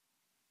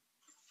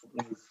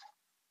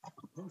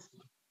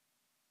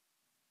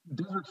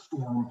Desert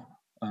Storm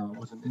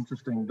was an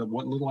interesting,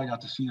 what little I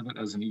got to see of it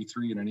as an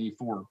E3 and an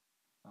E4.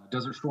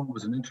 Desert Storm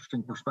was an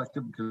interesting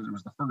perspective because it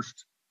was the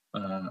first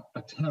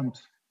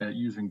attempt at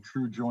using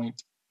true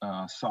joint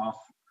SOF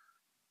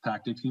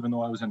tactics. Even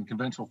though I was in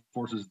conventional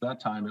forces at that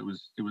time, it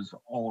was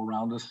all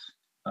around us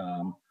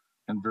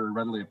and very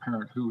readily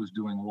apparent who was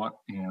doing what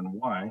and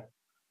why,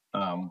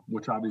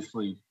 which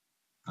obviously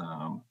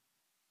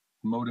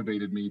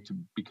motivated me to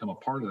become a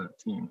part of that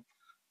team.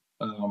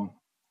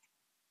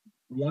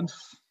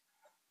 Once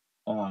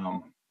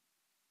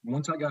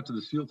I got to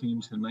the SEAL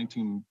teams in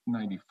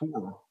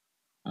 1994,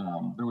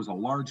 there was a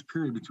large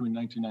period between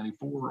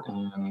 1994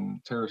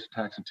 and terrorist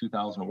attacks in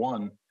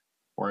 2001,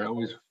 where I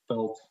always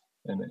felt,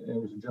 and it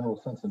was a general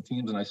sense in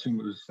teams, and I assume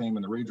it was the same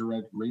in the Ranger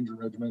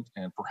Regiment,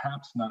 and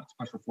perhaps not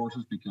Special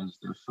Forces because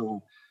they're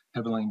so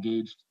heavily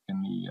engaged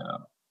in the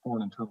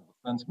foreign internal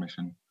defense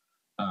mission.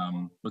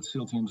 But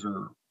SEAL teams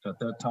are, at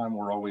that time,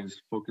 were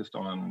always focused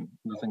on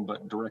nothing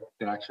but direct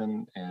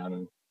action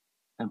and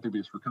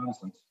amphibious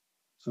reconnaissance.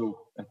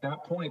 So at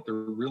that point, there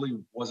really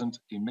wasn't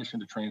a mission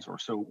to train for.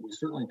 So we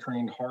certainly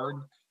trained hard,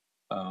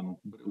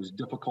 but it was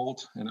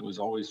difficult and it was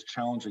always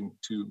challenging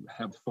to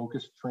have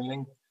focused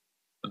training.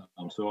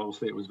 So I will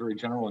say it was very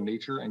general in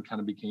nature and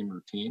kind of became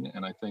routine.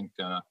 And I think,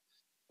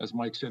 as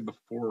Mike said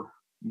before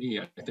me,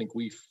 I think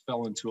we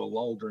fell into a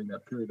lull during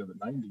that period of the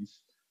 90s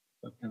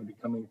of kind of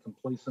becoming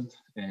complacent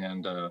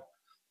and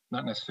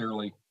not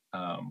necessarily,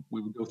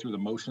 we would go through the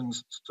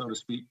motions, so to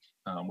speak,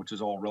 which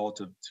is all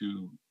relative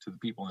to the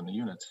people in the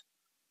units.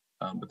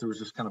 But there was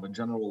just kind of a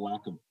general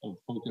lack of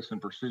focus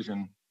and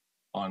precision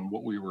on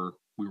what we were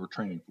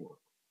training for.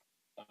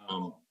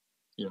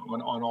 You know,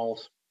 on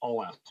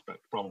all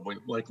aspects, probably,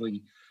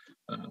 likely,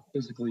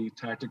 physically,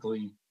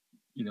 tactically,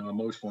 you know,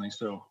 emotionally.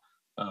 So,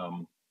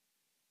 and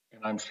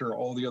I'm sure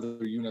all the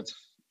other units,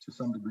 to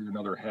some degree or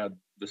another, had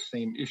the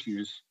same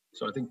issues.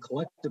 So I think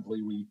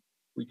collectively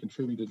we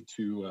contributed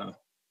to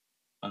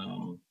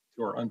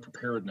our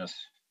unpreparedness,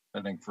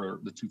 I think, for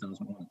the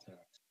 2001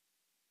 attacks.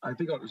 I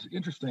think what was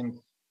interesting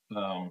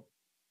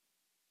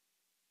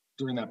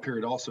during that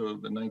period, also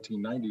the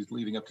 1990s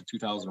leading up to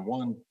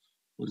 2001,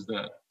 was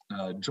that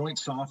joint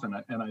SOF, and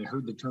I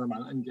heard the term,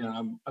 and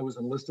again, I was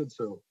enlisted,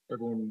 so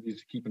everyone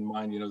needs to keep in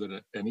mind, you know, that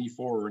an E4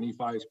 or an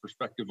E5's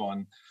perspective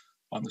on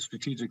the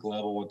strategic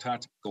level and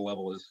tactical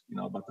level is, you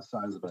know, about the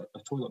size of a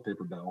toilet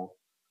paper barrel.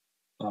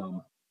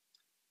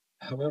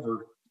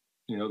 However,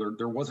 you know,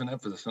 there was an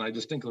emphasis, and I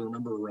distinctly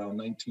remember around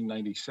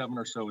 1997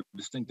 or so, a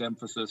distinct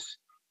emphasis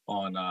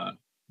on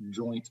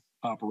joint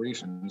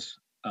operations.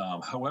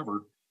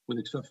 However, with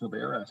the exception of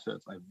air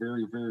assets, I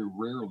very, very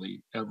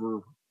rarely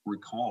ever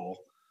recall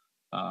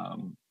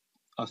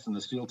us in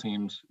the SEAL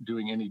teams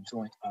doing any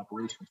joint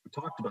operations. We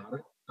talked about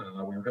it.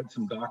 We had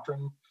some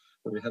doctrine,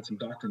 or we had some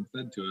doctrine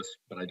fed to us,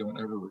 but I don't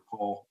ever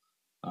recall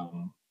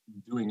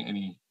doing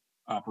any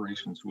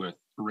operations with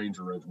the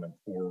Ranger Regiment,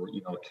 or,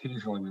 you know,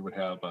 occasionally we would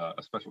have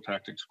a special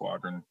tactics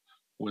squadron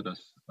with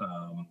us,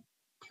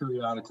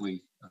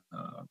 periodically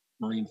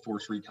Marine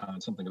Force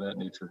Recon, something of that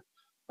nature,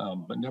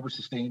 but never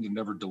sustained and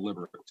never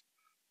deliberate.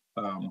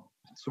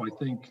 So I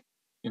think,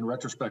 in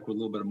retrospect, with a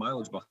little bit of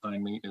mileage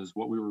behind me, is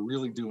what we were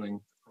really doing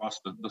across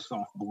the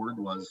soft board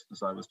was,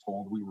 as I was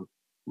told, we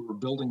were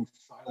building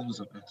silos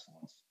of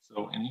excellence.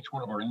 So in each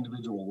one of our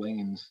individual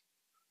lanes,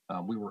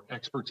 we were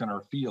experts in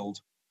our field.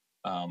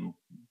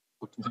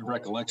 With my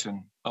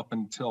recollection, up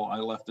until I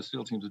left the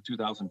SEAL teams in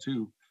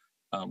 2002,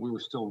 we were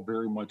still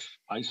very much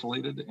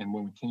isolated. And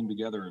when we came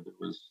together, there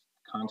was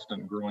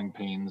constant growing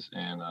pains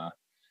and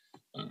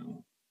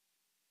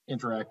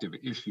interactive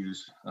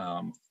issues,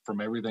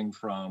 from everything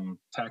from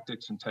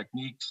tactics and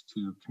techniques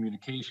to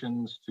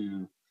communications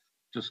to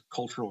just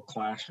cultural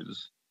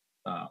clashes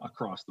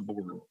across the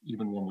board.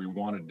 Even when we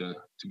wanted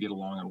to get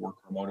along and work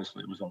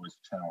harmoniously, it was always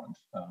a challenge,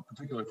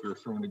 particularly if we were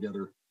thrown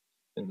together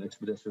in an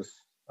expeditious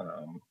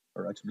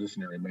or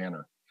expeditionary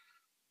manner.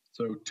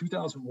 So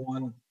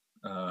 2001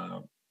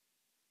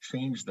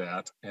 changed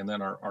that, and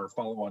then our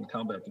follow-on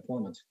combat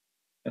deployments.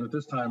 And at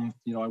this time,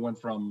 I went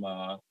from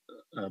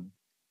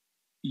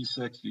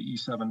E6 to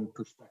E7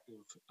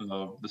 perspective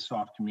of the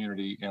SOF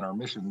community and our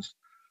missions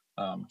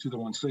to the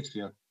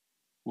 160th,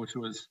 which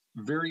was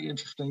very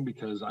interesting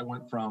because I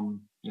went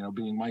from,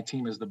 being my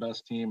team is the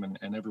best team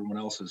and everyone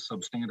else is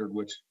substandard,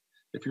 which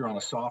if you're on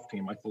a SOF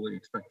team, I fully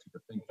expect you to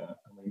think that.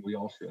 I mean, we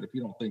all should. If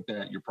you don't think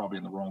that, you're probably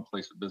in the wrong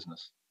place of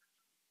business.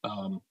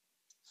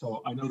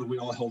 So I know that we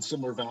all held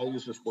similar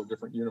values, just wore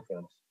different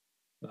uniforms.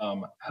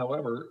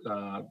 However,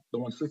 the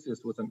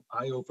 160th was an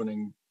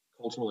eye-opening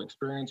cultural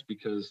experience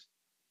because,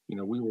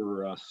 we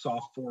were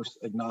soft force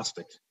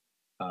agnostic.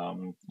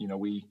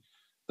 The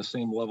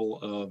same level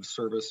of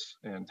service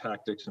and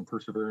tactics and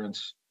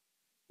perseverance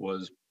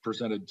was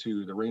presented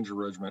to the Ranger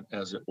Regiment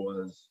as it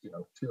was,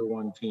 tier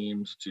 1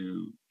 teams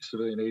to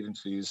civilian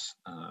agencies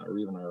or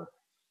even our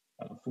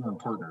foreign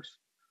partners.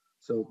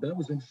 So that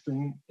was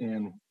interesting.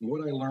 And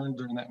what I learned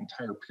during that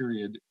entire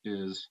period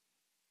is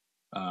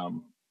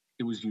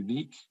it was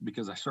unique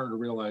because I started to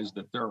realize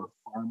that there are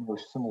far more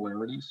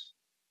similarities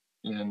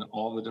in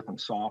all the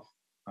different SOF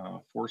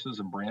forces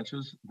and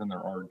branches than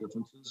there are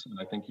differences. And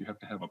I think you have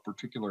to have a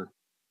particular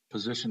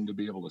position to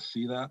be able to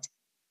see that.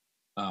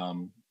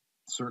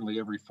 Certainly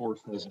every force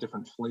has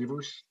different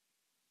flavors,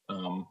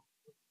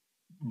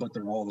 but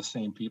they're all the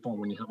same people.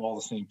 And when you have all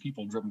the same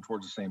people driven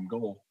towards the same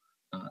goal,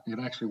 it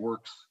actually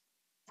works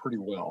pretty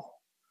well.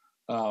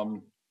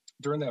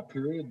 During that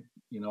period,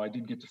 I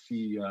did get to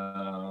see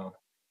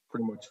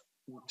pretty much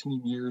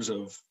 14 years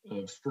of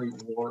straight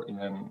war in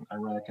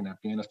Iraq and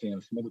Afghanistan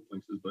and some other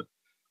places, but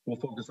we'll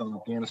focus on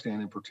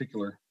Afghanistan in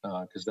particular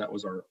because that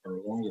was our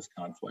longest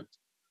conflict.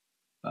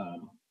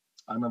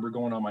 I remember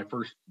going on my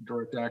first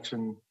direct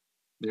action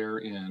there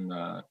in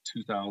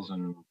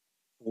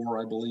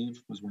 2004, I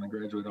believe, was when I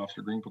graduated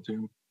Officer Green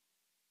Platoon.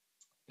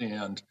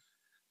 And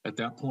at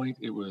that point,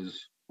 it was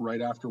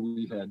right after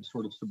we had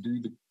sort of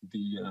subdued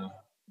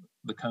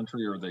the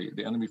country or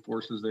the enemy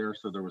forces there.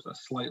 So there was a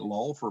slight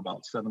lull for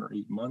about 7 or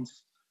 8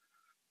 months.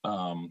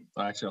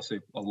 Actually, I'll say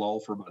a lull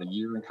for about a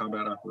year in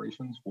combat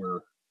operations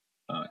where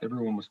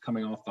everyone was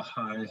coming off the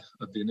high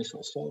of the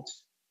initial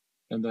assaults.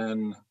 And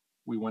then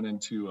we went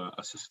into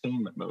a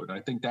sustainment mode.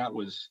 I think that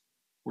was,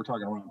 we're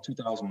talking around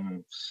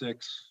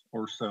 2006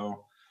 or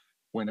so,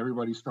 when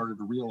everybody started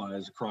to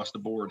realize across the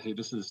board, hey,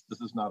 this is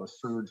not a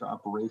surge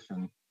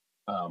operation.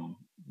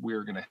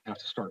 We're going to have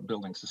to start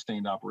building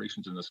sustained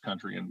operations in this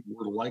country, and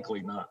we're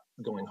likely not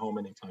going home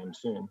anytime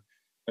soon.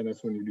 And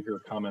that's when you hear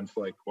comments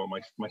like, well,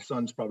 my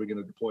son's probably going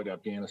to deploy to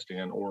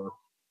Afghanistan, or,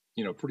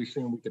 pretty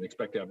soon we can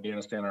expect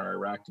Afghanistan or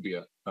Iraq to be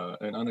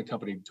an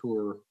unaccompanied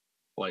tour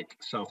like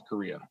South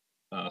Korea,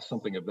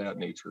 something of that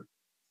nature.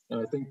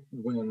 And I think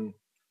when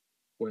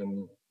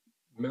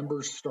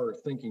members start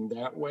thinking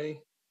that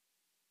way,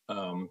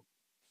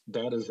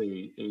 that is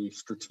a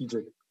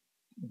strategic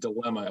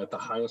dilemma at the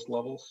highest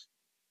levels,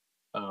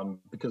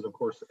 because of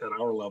course at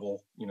our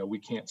level, we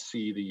can't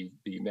see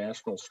the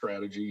national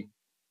strategy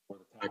or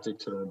the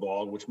tactics that are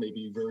involved, which may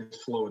be very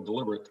slow and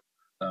deliberate.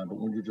 But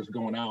when you're just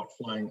going out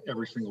flying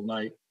every single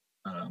night,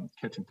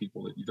 catching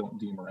people that you don't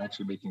deem are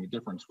actually making a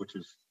difference, which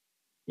is,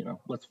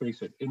 let's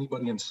face it,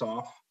 anybody in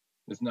SOF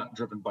is not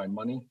driven by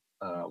money.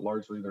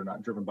 Largely, they're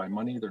not driven by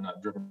money. They're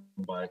not driven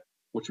by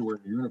what you wear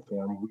in your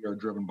uniform. We are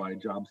driven by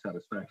job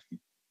satisfaction.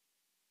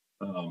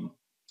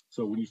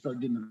 So when you start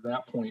getting to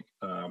that point,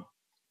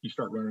 you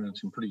start running into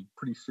some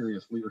pretty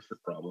serious leadership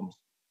problems.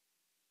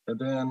 And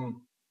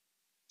then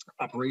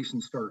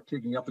operations start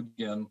kicking up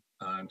again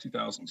in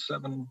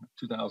 2007,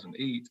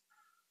 2008.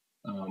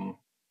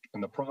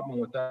 And the problem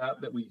with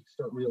that we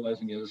start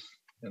realizing is,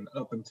 and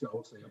up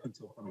until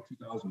probably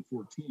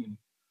 2014,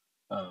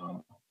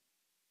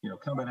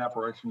 combat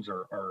operations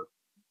are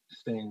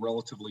staying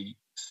relatively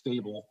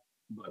stable,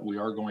 but we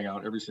are going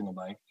out every single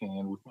night,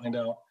 and we find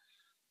out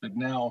that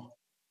now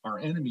our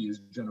enemy is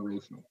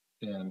generational.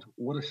 And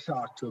what a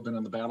shock to have been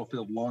on the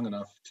battlefield long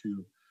enough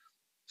to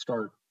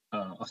start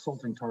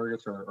assaulting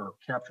targets or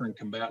capturing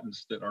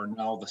combatants that are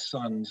now the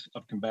sons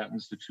of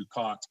combatants that you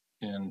caught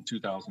in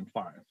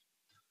 2005.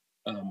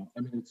 I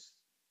mean, it's,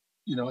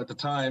 at the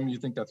time you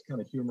think that's kind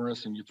of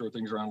humorous and you throw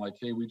things around like,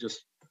 hey, we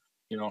just,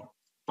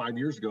 5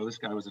 years ago, this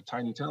guy was a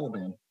tiny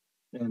Taliban.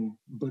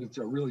 But it's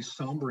a really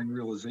sombering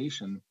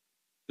realization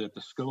that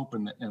the scope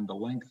and the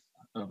length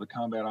of the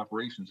combat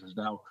operations has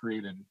now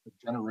created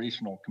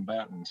generational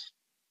combatants.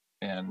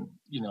 And,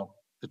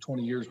 the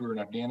 20 years we were in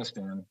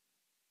Afghanistan,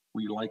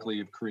 we likely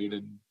have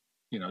created,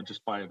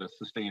 just by the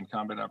sustained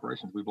combat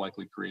operations, we've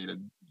likely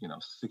created,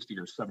 60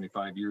 or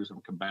 75 years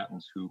of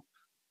combatants who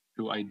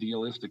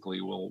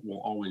idealistically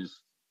will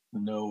always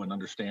know and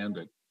understand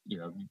that,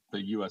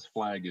 the U.S.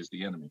 flag is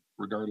the enemy,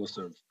 regardless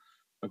of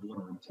what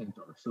our intent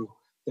are. So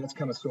that's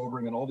kind of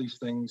sobering, and all these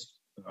things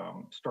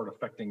start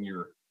affecting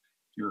your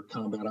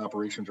combat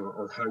operations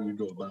or how you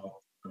go about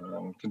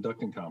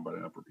conducting combat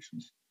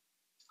operations.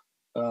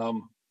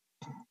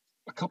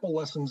 A couple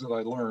lessons that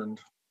I learned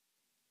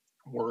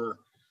were,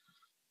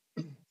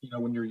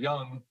 when you're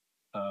young,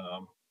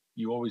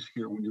 you always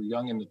hear, when you're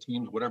young in the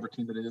teams, whatever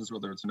team it is,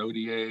 whether it's an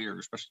ODA or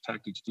a special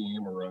tactics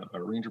team or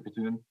a Ranger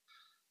platoon,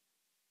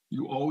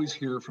 you always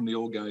hear from the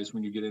old guys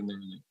when you get in there,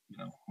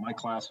 my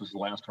class was the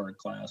last hard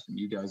class and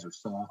you guys are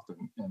soft.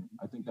 And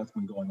I think that's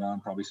been going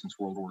on probably since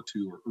World War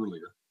II or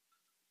earlier.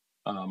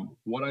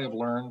 What I have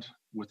learned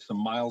with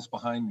some miles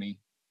behind me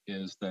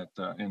is that,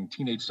 and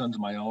teenage sons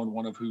of my own,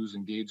 one of who's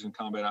engaged in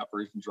combat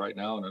operations right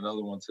now, and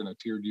another one's in a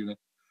tiered unit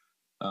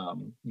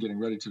getting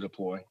ready to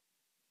deploy,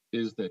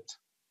 is that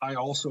I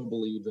also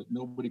believe that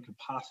nobody could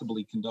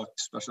possibly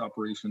conduct special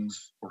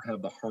operations or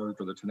have the heart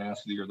or the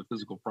tenacity or the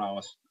physical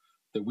prowess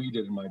that we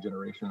did in my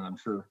generation. And I'm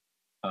sure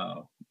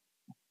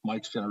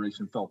Mike's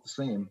generation felt the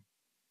same.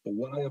 But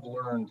what I have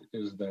learned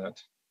is that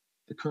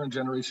the current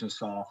generation of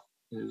SOF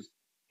is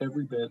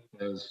every bit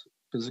as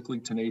physically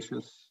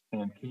tenacious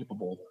and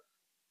capable.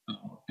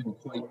 And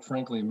quite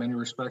frankly, in many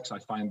respects, I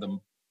find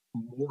them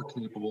more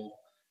capable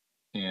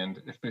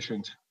and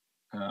efficient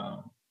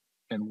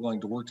and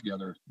willing to work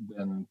together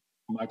than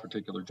my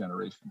particular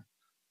generation.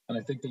 And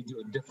I think they do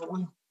it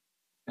differently.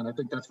 And I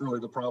think that's really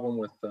the problem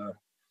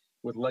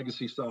with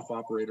legacy SOF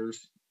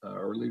operators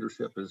or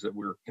leadership, is that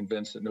we're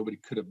convinced that nobody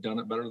could have done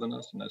it better than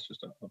us. And that's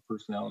just a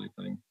personality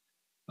thing.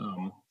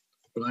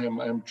 But I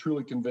am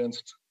truly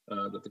convinced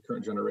that the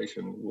current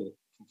generation will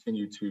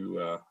continue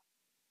to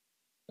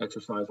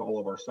exercise all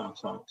of our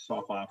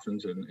SOF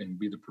options and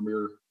be the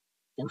premier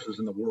forces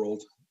in the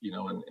world,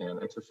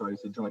 and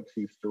exercise the Joint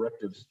Chiefs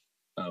directives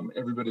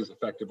every bit as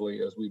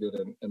effectively as we did,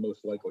 and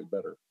most likely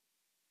better.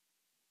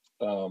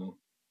 I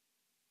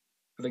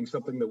think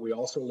something that we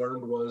also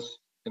learned was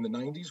in the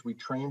 90s, we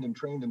trained and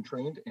trained and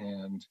trained,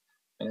 and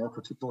in our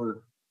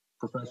particular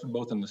profession,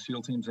 both in the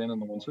SEAL teams and in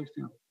the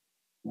 160,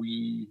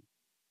 we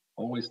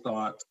always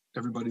thought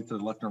everybody to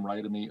the left and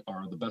right of me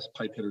are the best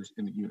pipe hitters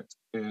in the unit.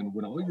 And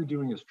when all you're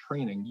doing is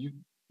training, you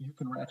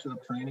can ratchet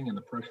up training and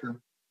the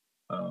pressure.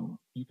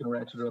 You can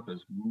ratchet it up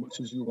as much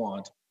as you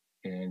want,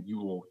 and you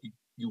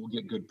will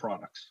get good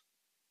products.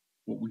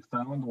 What we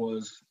found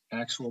was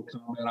actual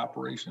combat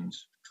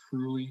operations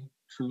truly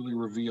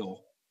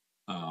reveal,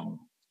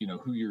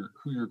 who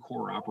your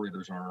core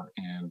operators are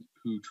and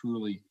who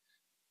truly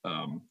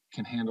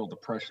can handle the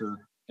pressure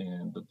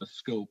and the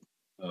scope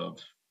of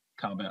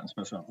combat and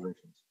special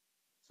operations.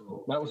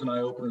 So that was an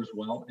eye-opener as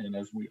well. And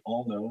as we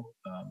all know,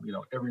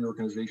 every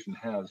organization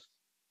has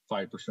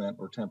 5%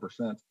 or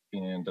 10%,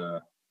 and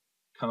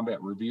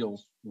combat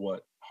reveals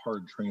what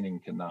hard training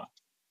cannot.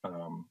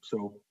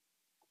 So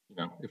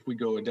if we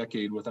go a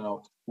decade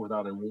without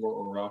a war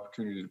or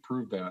opportunity to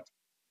prove that,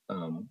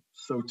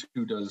 so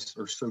too does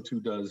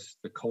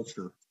the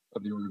culture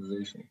of the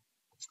organization.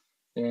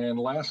 And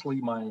lastly,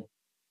 my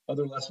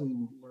other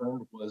lesson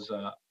learned was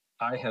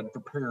I had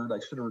prepared. I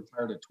should have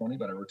retired at 20,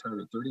 but I retired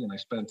at 30, and I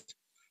spent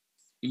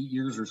 8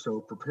 years or so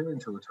preparing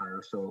to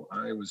retire. So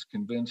I was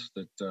convinced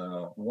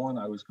that one,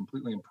 I was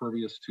completely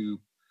impervious to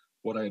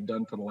what I had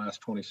done for the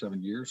last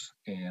 27 years,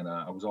 and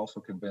I was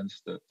also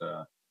convinced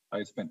that I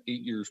had spent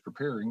 8 years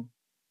preparing.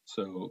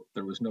 So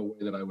there was no way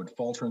that I would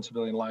falter in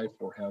civilian life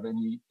or have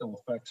any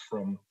ill effects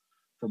from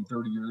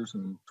 30 years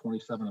and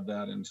 27 of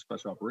that in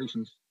special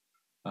operations.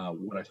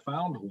 What I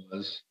found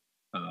was,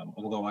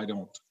 although I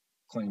don't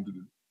claim to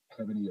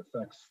have any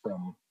effects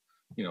from,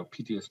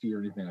 PTSD or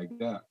anything like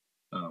that.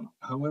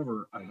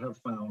 However, I have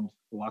found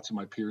lots of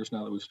my peers,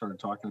 now that we've started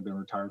talking, have been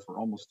retired for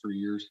almost 3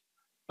 years.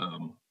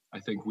 I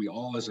think we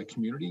all as a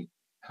community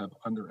have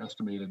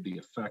underestimated the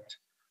effect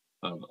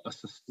of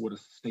what a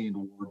sustained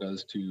war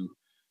does to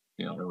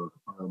our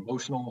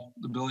emotional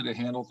ability to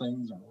handle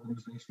things, our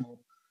organizational,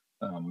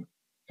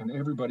 and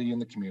everybody in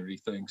the community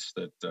thinks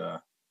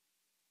that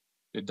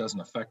it doesn't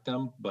affect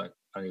them, but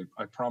I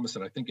promise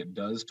that I think it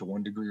does to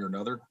one degree or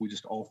another. We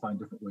just all find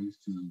different ways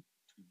to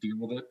deal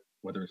with it,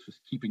 whether it's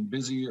just keeping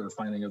busy or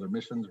finding other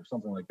missions or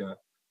something like that.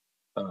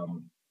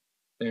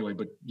 Anyway,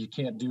 but you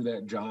can't do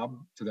that job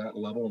to that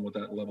level and with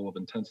that level of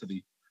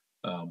intensity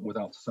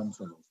without some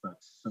sort of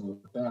effects. So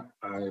with that,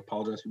 I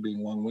apologize for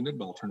being long-winded,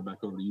 but I'll turn it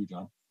back over to you,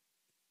 John.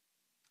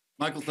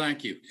 Michael,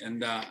 thank you.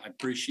 And I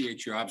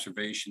appreciate your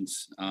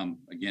observations.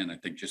 Again, I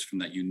think just from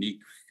that unique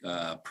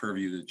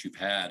purview that you've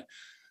had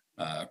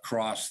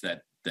across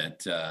that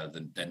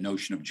that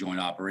notion of joint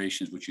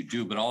operations, which you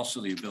do, but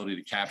also the ability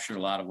to capture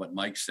a lot of what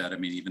Mike said. I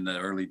mean, even the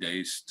early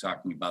days,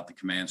 talking about the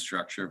command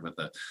structure with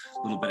a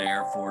little bit of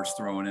Air Force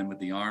thrown in with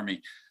the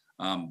Army.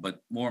 But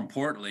more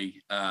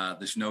importantly,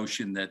 this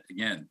notion that,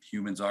 again,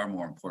 humans are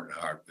more important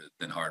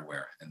than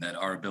hardware, and that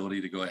our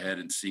ability to go ahead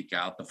and seek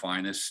out the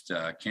finest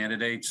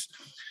candidates,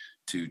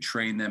 to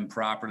train them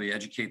properly,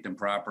 educate them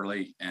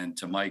properly, and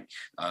to Mike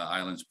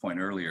Eiland's point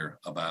earlier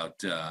about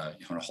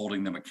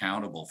holding them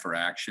accountable for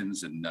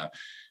actions and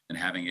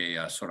having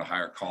a sort of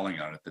higher calling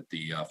on it, that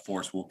the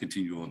force will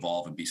continue to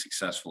evolve and be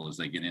successful as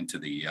they get into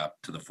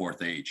the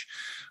fourth age.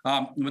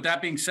 With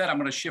that being said, I'm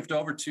going to shift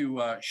over to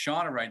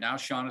Shawna right now.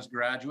 Shawna's a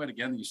graduate.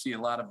 Again, you see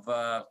a lot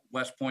of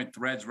West Point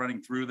threads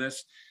running through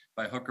this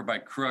by hook or by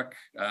crook.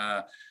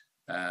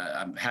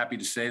 I'm happy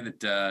to say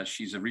that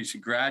she's a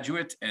recent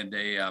graduate and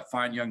a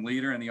fine young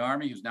leader in the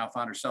Army who's now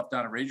found herself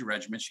down at Ranger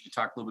Regiment. She can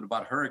talk a little bit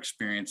about her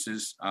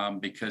experiences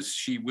because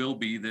she will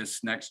be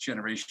this next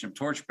generation of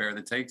torchbearer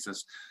that takes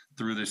us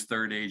through this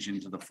third age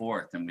into the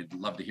fourth. And we'd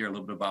love to hear a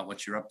little bit about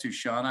what you're up to,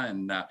 Shawna,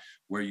 and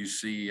where you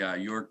see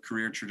your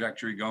career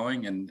trajectory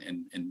going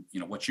and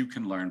what you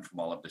can learn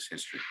from all of this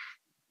history.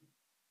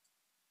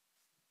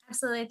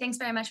 Absolutely. Thanks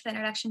very much for the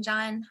introduction,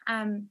 John.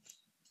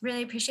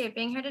 Really appreciate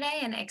being here today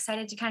and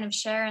excited to kind of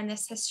share in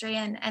this history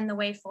and the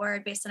way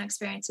forward based on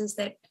experiences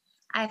that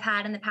I've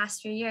had in the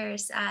past few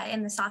years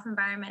in the SOF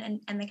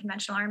environment and the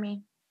conventional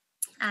Army.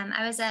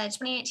 I was a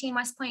 2018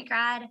 West Point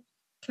grad,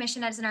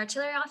 commissioned as an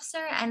artillery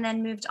officer, and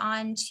then moved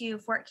on to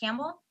Fort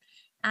Campbell.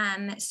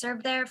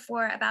 Served there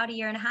for about a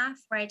year and a half,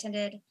 where I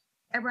attended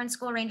Airborne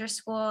School, Ranger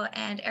School,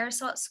 and Air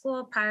Assault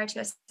School prior to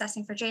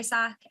assessing for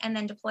JSOC, and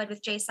then deployed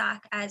with JSOC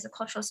as a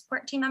cultural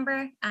support team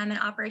member and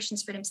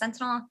Operations Freedom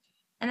Sentinel.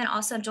 And then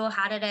also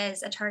dual-hatted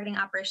as a targeting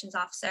operations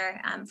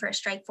officer for a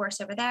strike force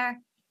over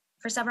there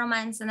for several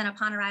months. And then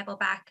upon arrival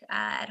back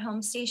at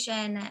home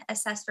station,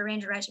 assessed for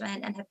Ranger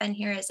Regiment and have been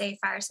here as a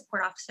fire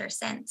support officer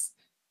since.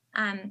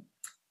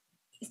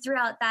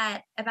 Throughout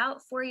that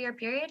about 4-year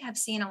period, have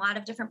seen a lot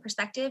of different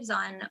perspectives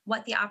on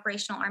what the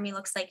operational Army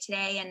looks like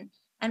today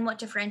and what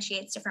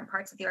differentiates different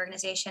parts of the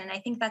organization. And I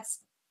think that's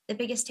the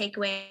biggest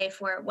takeaway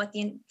for what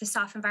the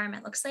SOF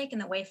environment looks like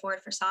and the way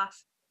forward for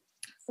SOF.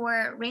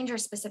 For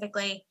Rangers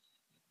specifically,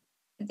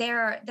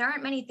 there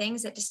aren't many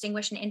things that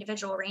distinguish an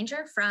individual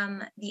Ranger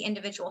from the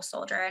individual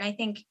soldier. And I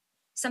think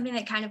something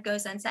that kind of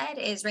goes unsaid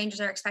is Rangers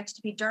are expected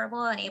to be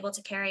durable and able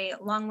to carry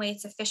long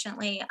weights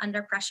efficiently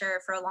under pressure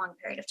for a long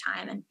period of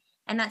time.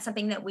 And that's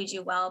something that we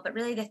do well, but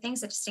really the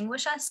things that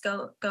distinguish us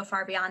go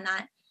far beyond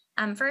that.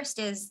 First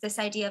is this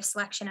idea of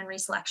selection and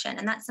reselection.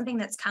 And that's something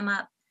that's come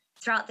up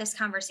throughout this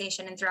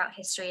conversation and throughout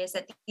history, is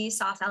that these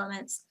SOF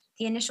elements,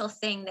 the initial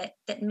thing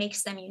that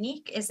makes them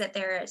unique is that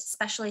they're a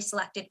specially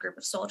selected group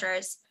of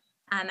soldiers.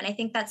 And I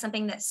think that's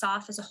something that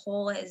SOF as a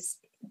whole is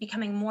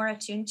becoming more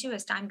attuned to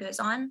as time goes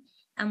on.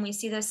 And we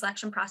see those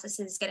selection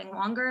processes getting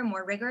longer,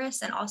 more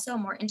rigorous, and also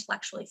more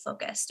intellectually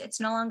focused.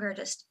 It's no longer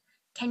just,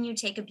 can you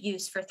take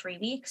abuse for 3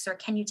 weeks or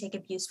can you take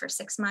abuse for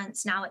 6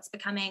 months? Now it's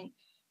becoming,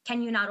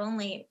 can you not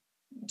only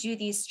do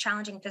these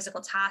challenging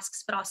physical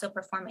tasks, but also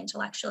perform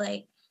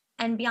intellectually?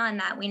 And beyond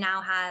that, we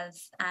now have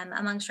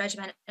amongst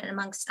Regiment and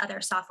amongst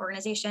other SOF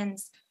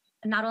organizations,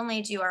 not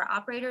only do our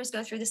operators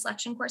go through the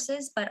selection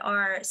courses, but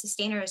our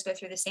sustainers go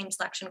through the same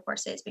selection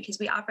courses, because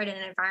we operate in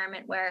an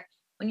environment where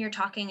when you're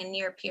talking in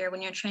near peer,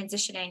 when you're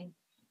transitioning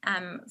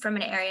from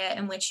an area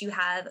in which you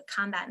have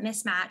combat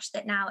mismatch,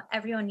 that now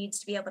everyone needs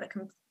to be able to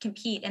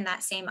compete in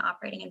that same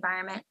operating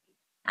environment.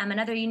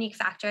 Another unique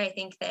factor I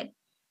think that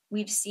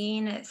we've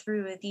seen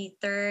through the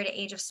third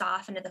age of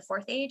SOF into the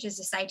fourth age is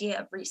this idea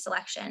of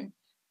reselection.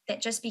 That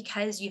just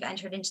because you've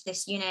entered into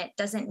this unit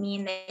doesn't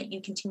mean that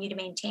you continue to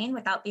maintain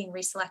without being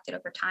reselected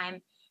over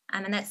time.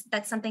 And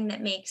that's something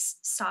that makes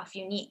SOF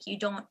unique. You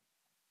don't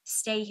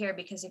stay here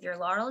because of your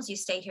laurels, you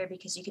stay here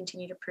because you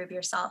continue to prove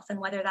yourself. And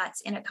whether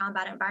that's in a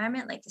combat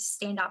environment like the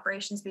sustained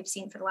operations we've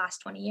seen for the last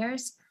 20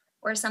 years,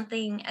 or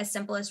something as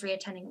simple as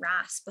reattending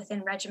RASP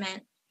within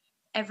Regiment,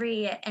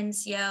 every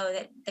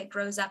NCO that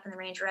grows up in the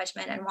Ranger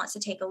Regiment and wants to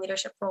take a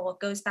leadership role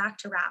goes back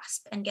to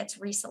RASP and gets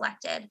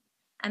reselected.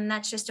 And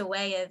that's just a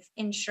way of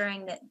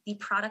ensuring that the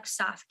product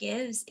SOF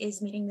gives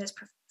is meeting those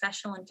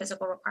professional and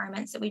physical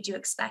requirements that we do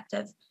expect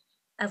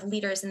of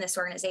leaders in this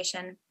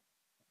organization.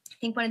 I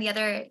think one of the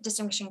other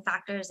distinguishing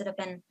factors that have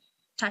been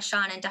touched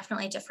on and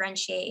definitely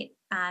differentiate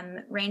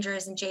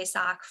Rangers and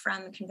JSOC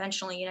from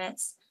conventional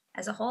units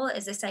as a whole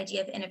is this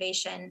idea of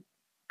innovation.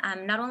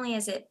 Not only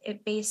is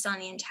it based on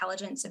the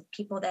intelligence of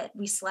people that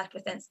we select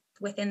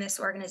within this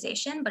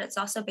organization, but it's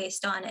also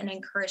based on an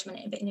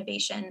encouragement of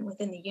innovation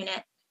within the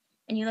unit.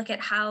 And you look at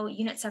how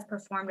units have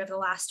performed over the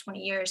last 20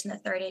 years in the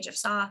third age of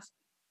SOF,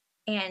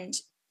 and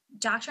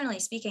doctrinally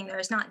speaking, there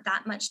is not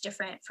that much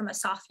different from a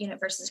SOF unit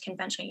versus a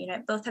conventional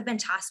unit. Both have been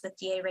tasked with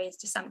DA raids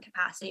to some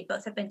capacity.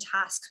 Both have been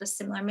tasked with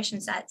similar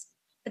mission sets,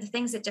 but the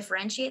things that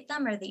differentiate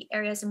them are the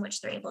areas in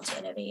which they're able to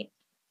innovate.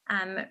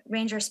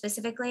 Ranger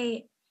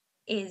specifically,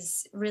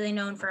 is really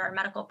known for our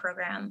medical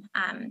program.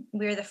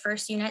 We're the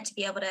first unit to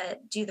be able to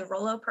do the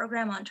Rollo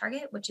program on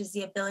target, which is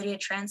the ability to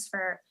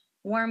transfer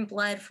warm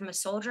blood from a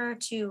soldier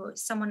to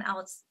someone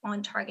else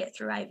on target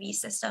through IV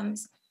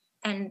systems.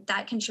 And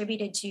that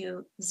contributed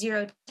to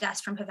 0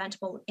 deaths from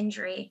preventable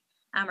injury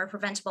or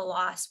preventable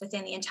loss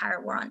within the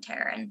entire war on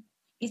terror. And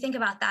you think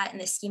about that in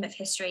the scheme of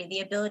history,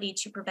 the ability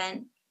to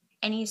prevent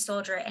any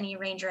soldier, any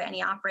ranger,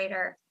 any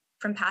operator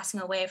from passing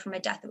away from a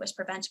death that was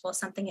preventable,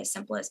 something as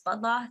simple as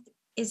blood loss,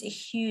 is a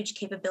huge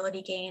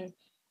capability gain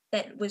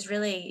that was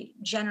really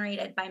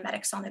generated by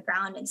medics on the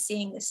ground and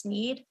seeing this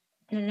need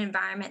in an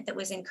environment that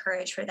was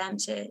encouraged for them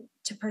to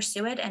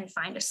pursue it and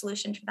find a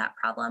solution to that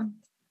problem.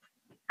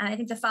 And I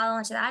think the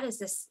follow-on to that is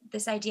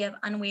this idea of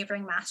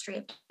unwavering mastery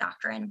of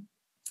doctrine.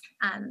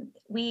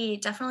 We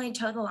definitely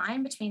toe the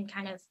line between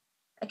kind of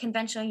a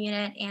conventional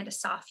unit and a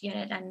SOF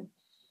unit, and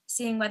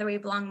seeing whether we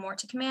belong more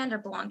to command or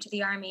belong to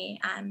the Army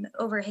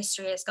over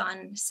history has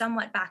gone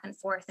somewhat back and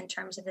forth in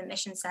terms of the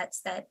mission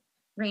sets that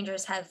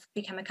Rangers have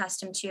become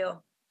accustomed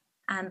to.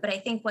 But I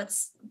think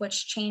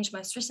what's changed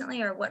most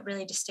recently, or what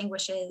really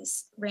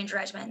distinguishes Ranger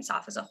Regiment and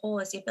SOF as a whole,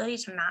 is the ability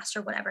to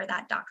master whatever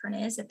that doctrine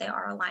is that they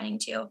are aligning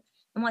to.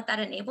 And what that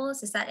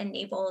enables is that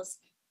enables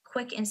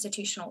quick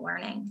institutional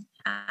learning.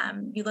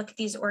 You look at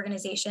these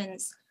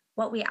organizations,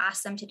 what we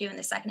asked them to do in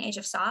the second age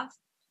of SOF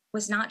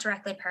was not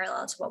directly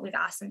parallel to what we've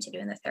asked them to do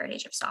in the third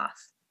age of SOF.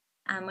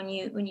 When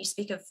you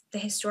speak of the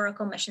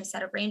historical mission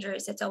set of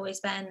Rangers, it's always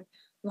been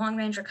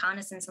long-range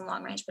reconnaissance and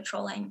long-range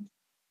patrolling.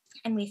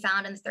 And we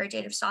found in the third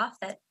age of SOF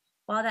that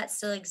while that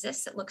still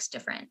exists, it looks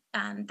different.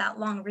 That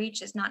long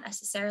reach is not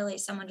necessarily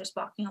someone just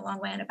walking a long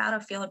way on a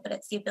battlefield, but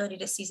it's the ability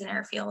to seize an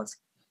airfield.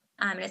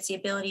 And it's the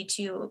ability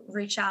to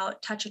reach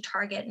out, touch a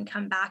target, and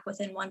come back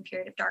within one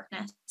period of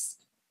darkness.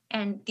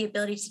 And the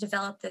ability to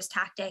develop those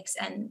tactics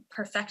and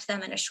perfect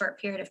them in a short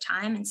period of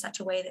time in such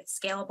a way that's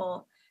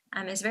scalable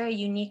is very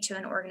unique to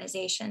an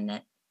organization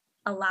that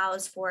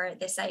allows for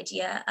this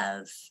idea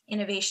of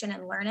innovation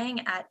and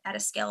learning at a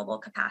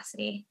scalable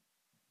capacity.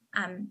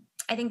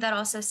 I think that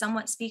also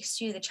somewhat speaks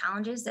to the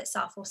challenges that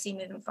SOF will see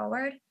moving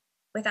forward.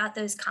 Without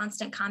those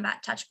constant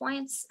combat touch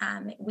points,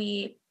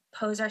 we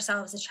pose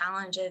ourselves a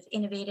challenge of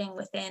innovating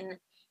within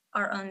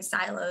our own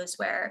silos,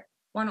 where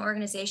one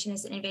organization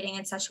is innovating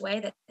in such a way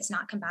that it's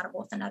not compatible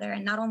with another,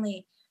 and not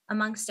only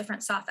amongst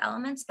different SOF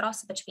elements, but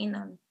also between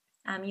them.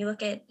 You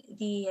look at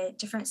the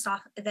different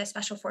the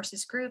special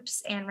forces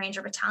groups and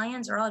Ranger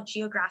battalions are all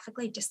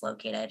geographically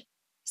dislocated.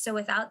 So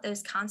without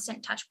those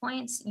constant touch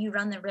points, you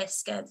run the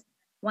risk of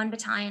one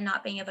battalion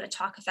not being able to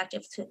talk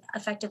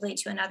effectively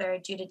to another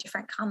due to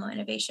different combo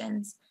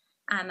innovations.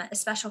 A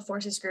special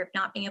forces group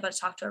not being able to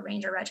talk to a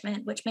Ranger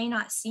regiment, which may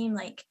not seem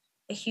like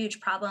a huge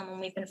problem when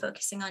we've been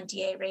focusing on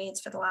DA raids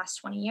for the last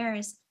 20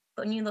 years.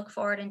 But when you look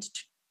forward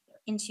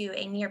into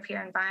a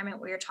near-peer environment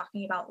where you're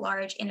talking about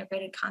large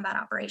integrated combat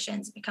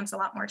operations, it becomes a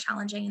lot more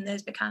challenging, and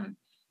those become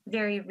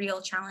very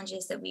real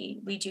challenges that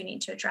we do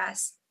need to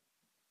address.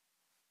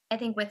 I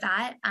think with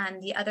that,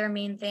 the other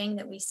main thing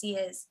that we see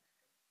is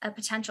a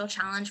potential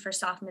challenge for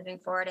SOF moving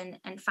forward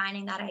and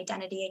finding that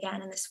identity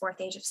again in this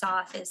fourth age of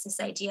SOF is this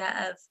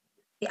idea of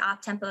the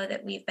op tempo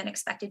that we've been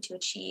expected to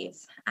achieve.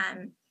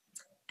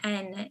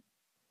 And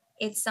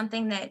it's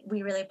something that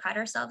we really pride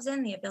ourselves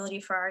in, the ability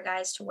for our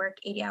guys to work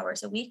 80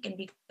 hours a week and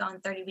be gone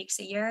 30 weeks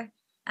a year.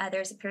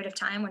 There's a period of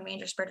time when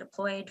Rangers were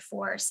deployed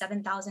for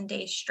 7,000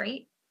 days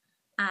straight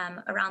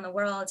around the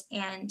world.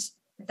 And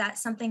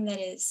that's something that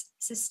is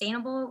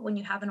sustainable when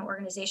you have an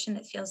organization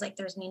that feels like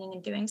there's meaning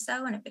in doing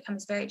so. And it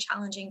becomes very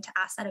challenging to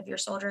ask that of your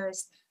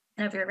soldiers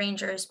and of your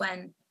Rangers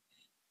when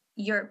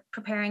you're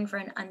preparing for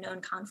an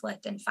unknown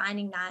conflict, and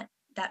finding that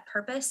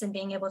purpose and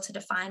being able to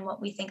define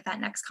what we think that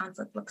next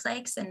conflict looks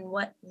like and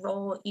what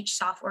role each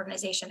SOF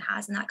organization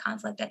has in that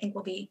conflict, I think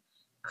will be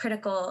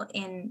critical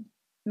in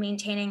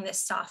maintaining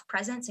this SOF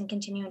presence and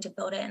continuing to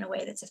build it in a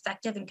way that's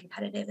effective and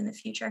competitive in the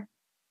future.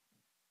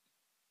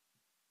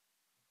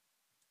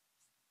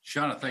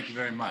 Shawna, thank you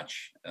very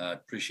much.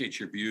 Appreciate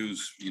your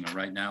views,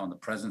 right now in the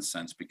present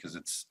sense, because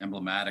it's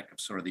emblematic of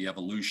sort of the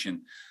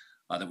evolution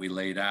that we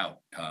laid out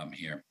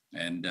here.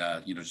 And,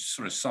 just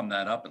sort of sum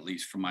that up, at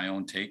least from my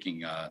own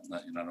taking,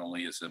 not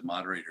only as a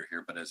moderator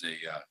here, but as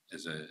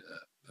a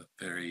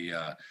very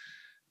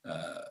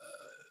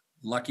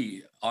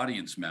lucky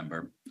audience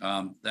member.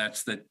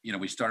 That's that,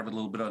 we started with a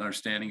little bit of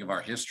understanding of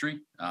our history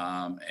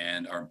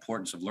and our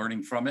importance of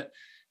learning from it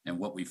and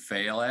what we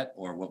fail at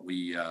or what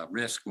we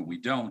risk when we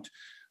don't.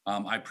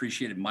 I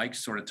appreciated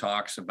Mike's sort of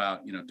talks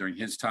about, during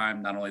his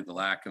time, not only the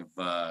lack of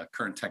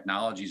current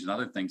technologies and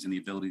other things and the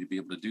ability to be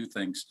able to do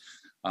things,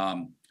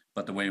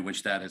 but the way in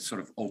which that has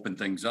sort of opened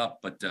things up,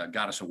 but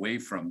got us away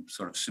from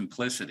sort of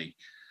simplicity.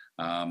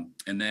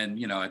 And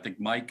then, I think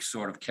Mike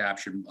sort of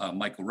captured,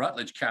 Michael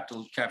Rutledge captured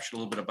a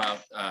little bit about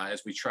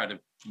as we try to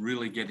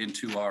really get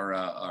into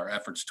our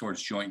efforts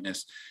towards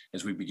jointness,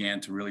 as we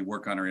began to really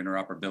work on our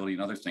interoperability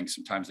and other things.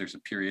 Sometimes there's a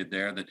period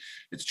there that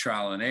it's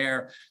trial and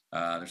error.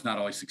 There's not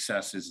always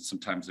successes. And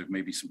sometimes there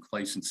may be some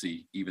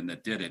complacency even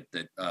that did it,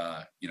 that,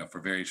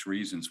 for various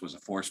reasons was a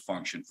force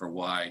function for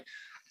why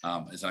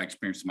as I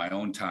experienced in my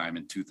own time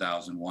in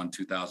 2001,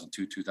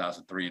 2002,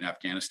 2003 in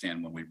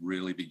Afghanistan, when we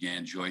really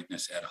began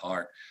jointness at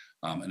heart,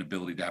 an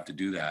ability to have to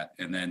do that.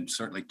 And then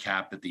certainly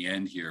capped at the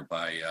end here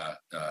by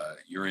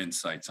your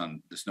insights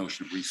on this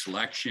notion of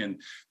reselection,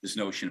 this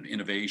notion of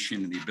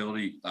innovation and the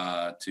ability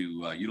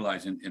to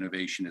utilize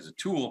innovation as a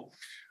tool,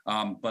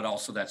 but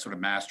also that sort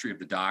of mastery of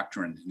the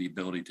doctrine and the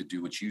ability to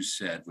do what you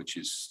said, which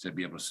is to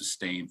be able to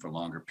sustain for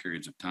longer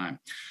periods of time.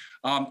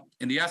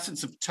 In the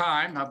essence of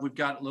time, we've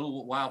got a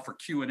little while for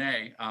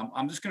Q&A.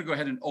 I'm just going to go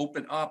ahead and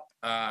open up.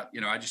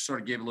 I just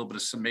sort of gave a little bit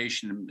of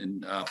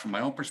summation from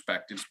my own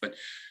perspectives, but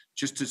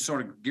just to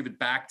sort of give it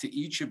back to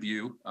each of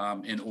you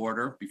in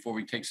order before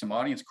we take some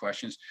audience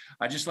questions,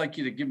 I'd just like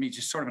you to give me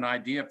just sort of an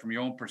idea from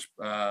your own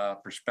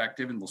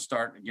perspective, and we'll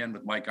start again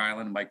with Mike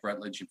Eiland and Mike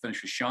Rutledge and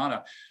finish with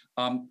Shawna.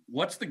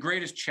 What's the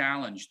greatest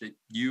challenge that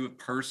you have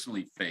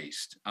personally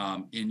faced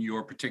in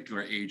your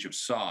particular age of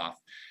SOF?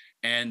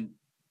 And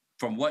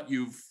from what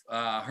you've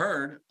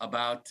heard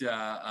about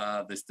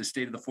the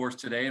state of the force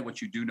today and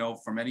what you do know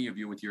from many of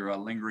you with your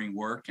lingering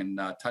work and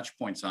touch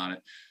points on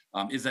it,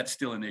 is that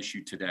still an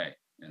issue today?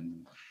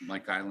 And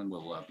Mike Eiland,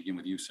 we'll begin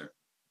with you, sir.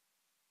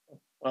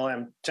 Well,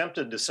 I'm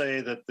tempted to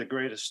say that the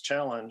greatest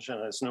challenge,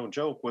 and it's no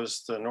joke,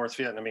 was the North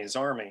Vietnamese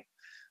army,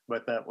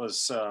 but that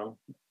was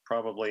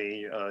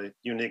probably a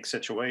unique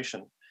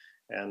situation.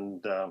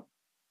 And the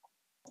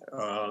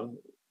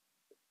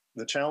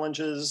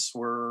challenges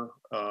were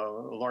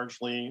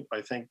largely,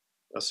 I think,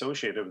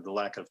 associated with the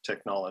lack of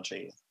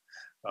technology.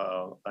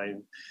 I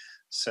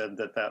said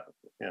that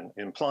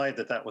implied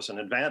that was an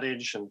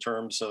advantage in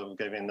terms of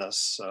giving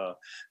us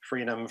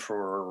freedom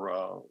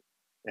for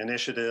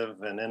initiative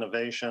and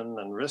innovation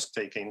and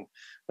risk-taking,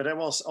 but it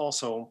was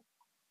also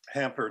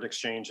hampered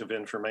exchange of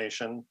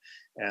information.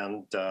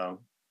 And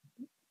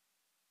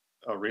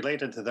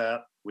related to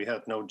that, we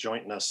had no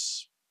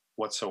jointness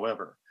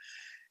whatsoever.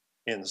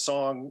 In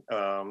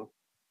SOG,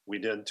 we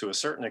did to a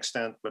certain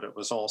extent, but it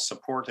was all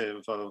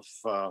supportive of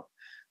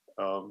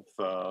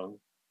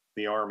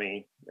the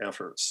Army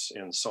efforts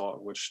in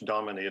SOG, which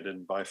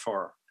dominated by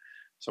far.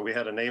 So we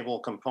had a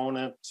naval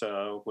component,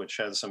 which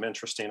had some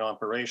interesting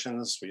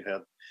operations. We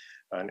had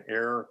an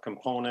air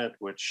component,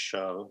 which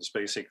was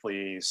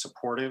basically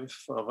supportive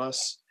of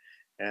us.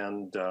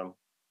 And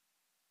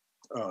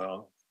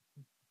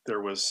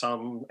there was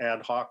some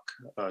ad hoc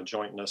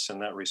jointness in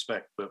that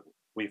respect, but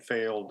we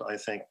failed, I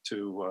think,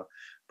 to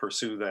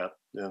pursue that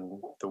in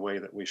the way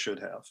that we should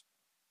have.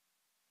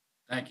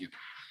 Thank you.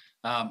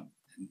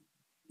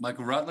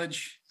 Michael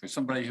Rutledge, for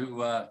somebody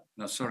who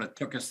sort of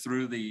took us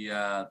through the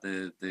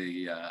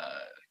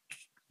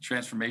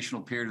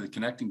transformational period, or the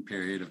connecting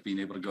period of being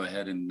able to go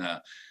ahead and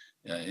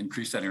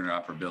increase that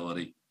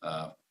interoperability.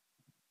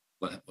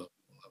 What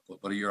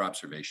are your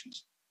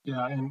observations?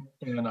 Yeah, and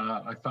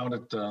I found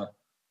it a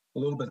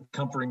little bit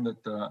comforting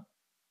that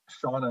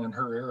Shawna and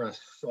her era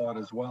saw it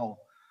as well,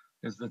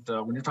 is that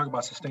when you're talking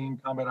about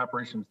sustained combat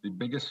operations, the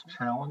biggest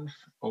challenge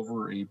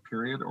over a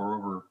period, or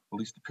over at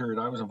least the period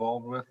I was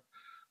involved with,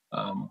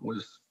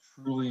 was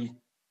truly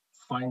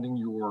finding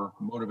your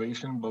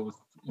motivation,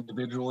 both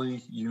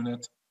individually,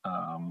 unit,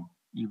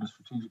 even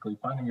strategically,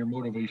 finding your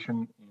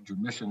motivation and your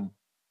mission,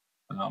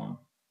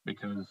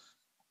 because,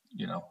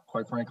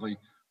 quite frankly,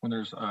 when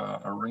there's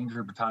a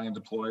Ranger battalion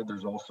deployed,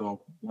 there's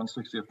also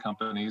 160th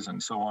companies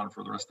and so on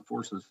for the rest of the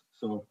forces.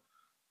 So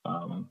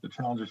the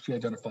challenges she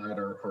identified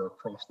are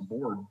across the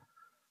board.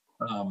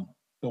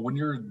 But when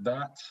you're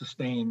that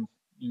sustained,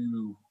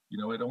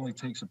 it only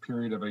takes a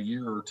period of a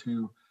year or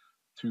two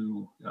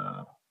to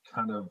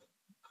kind of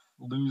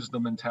lose the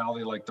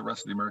mentality like the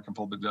rest of the American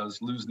public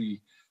does, lose the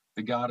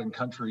God and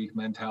country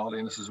mentality,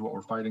 and this is what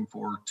we're fighting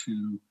for,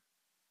 to,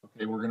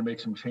 okay, we're going to make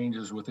some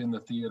changes within the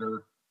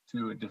theater,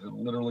 to it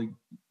literally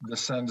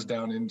descends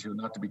down into,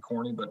 not to be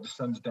corny, but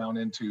descends down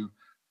into,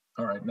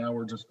 all right, now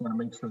we're just going to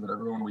make sure that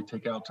everyone we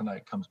take out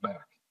tonight comes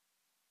back.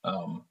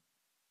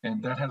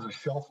 And that has a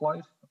shelf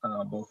life,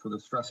 both for the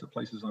stress it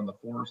places on the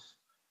force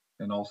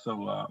and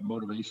also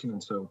motivation.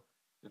 And so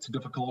it's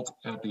difficult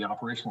at the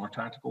operational or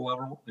tactical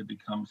level. It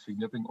becomes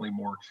significantly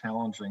more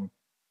challenging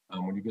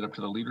when you get up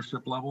to the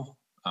leadership level,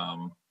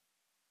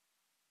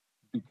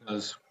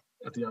 because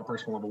at the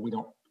operational level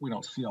we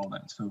don't see all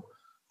that. So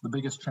the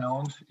biggest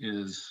challenge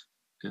is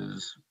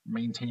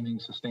maintaining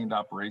sustained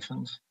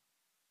operations,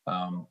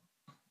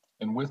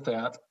 and with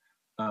that,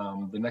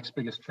 the next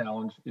biggest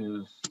challenge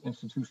is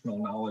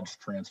institutional knowledge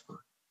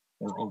transfer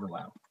or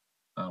overlap.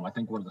 I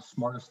think one of the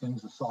smartest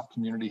things the SOF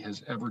community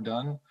has ever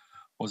done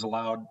was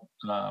allowed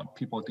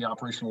people at the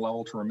operational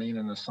level to remain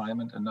in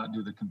assignment and not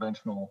do the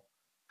conventional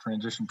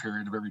transition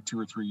period of every 2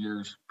 or 3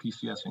 years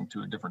PCSing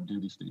to a different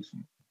duty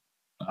station.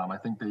 I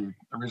think they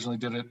originally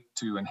did it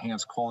to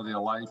enhance quality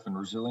of life and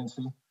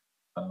resiliency,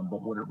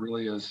 but what it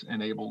really has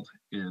enabled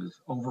is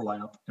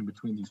overlap in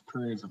between these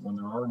periods of when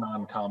there are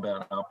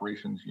non-combat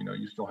operations.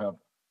 You still have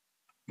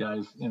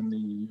guys in the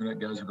unit,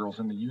 guys or girls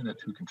in the unit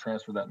who can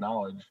transfer that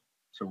knowledge,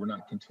 so we're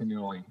not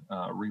continually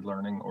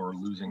relearning or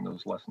losing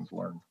those lessons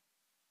learned.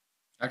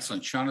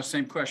 Excellent. Shawna,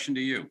 same question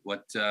to you.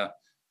 What do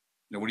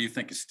you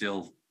think is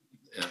still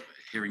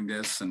hearing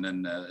this, and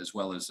then as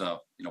well as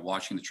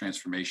watching the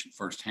transformation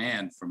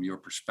firsthand from your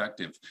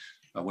perspective,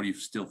 what do you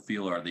still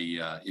feel are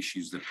the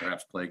issues that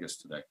perhaps plague us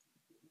today?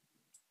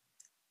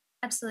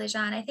 Absolutely,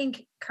 John. I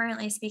think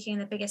currently speaking,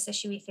 the biggest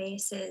issue we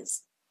face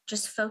is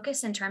just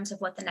focus in terms of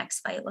what the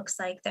next fight looks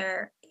like.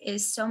 There are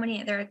so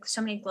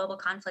many global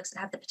conflicts that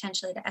have the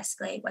potential to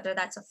escalate, whether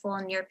that's a full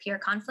near-peer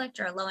conflict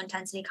or a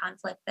low-intensity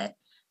conflict that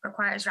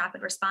requires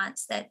rapid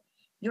response, that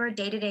your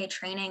day-to-day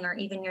training or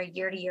even your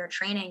year-to-year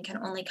training can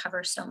only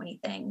cover so many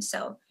things.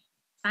 So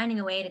finding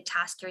a way to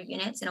task your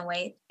units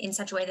in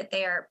such a way that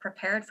they are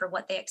prepared for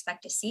what they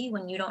expect to see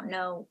when you don't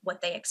know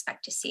what they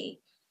expect to see.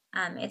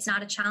 It's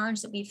not a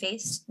challenge that we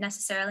faced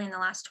necessarily in the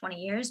last 20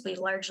 years. We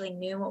largely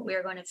knew what we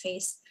were going to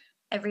face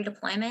every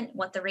deployment,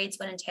 what the raids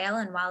would entail.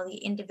 And while the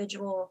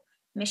individual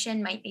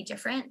mission might be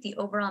different, the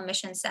overall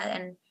mission set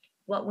and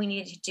what we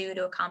needed to do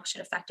to accomplish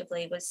it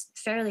effectively was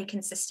fairly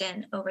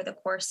consistent over the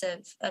course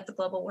of the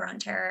global war on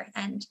terror.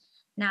 And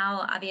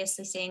now,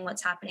 obviously, seeing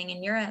what's happening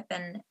in Europe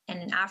and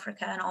in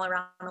Africa and all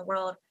around the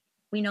world,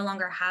 we no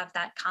longer have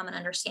that common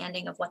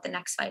understanding of what the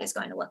next fight is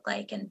going to look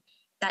like. And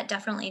that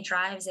definitely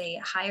drives a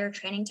higher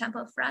training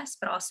tempo for us,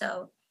 but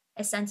also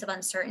a sense of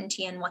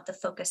uncertainty in what the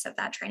focus of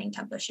that training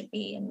tempo should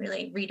be, and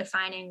really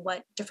redefining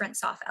what different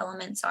SOF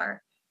elements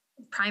are,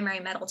 primary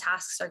metal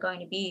tasks are going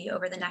to be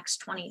over the next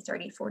 20,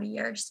 30, 40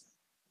 years.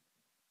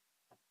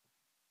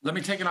 Let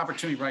me take an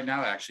opportunity right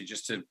now, actually,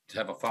 just to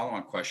have a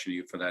follow-on question to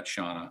you for that,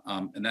 Shawna.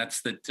 And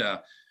that's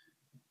that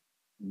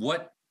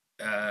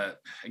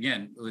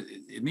again,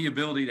 in the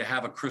ability to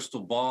have a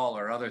crystal ball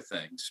or other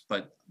things,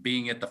 but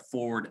being at the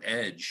forward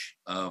edge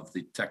of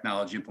the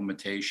technology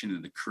implementation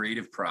and the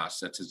creative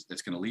process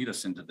that's going to lead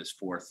us into this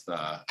fourth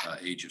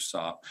age of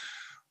SOF.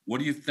 What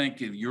do you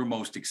think you're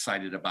most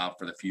excited about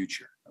for the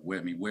future?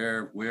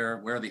 Where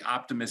are the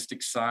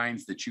optimistic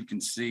signs that you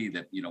can see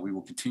that, we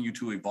will continue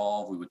to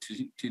evolve, we will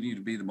continue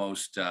to be the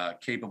most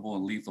capable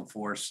and lethal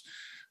force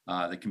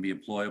that can be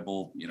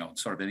employable,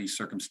 sort of any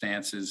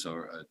circumstances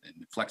or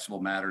in flexible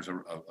matters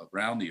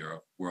around the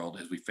world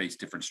as we face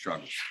different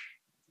struggles?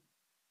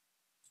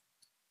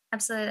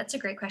 Absolutely. That's a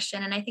great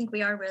question. And I think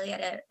we are really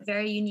at a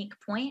very unique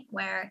point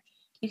where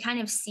you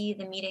kind of see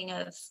the meeting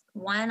of,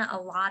 one, a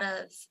lot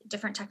of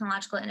different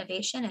technological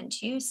innovation, and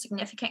two,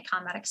 significant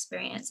combat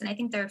experience. And I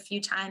think there are a few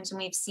times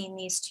when we've seen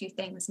these two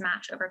things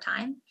match over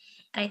time.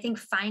 And I think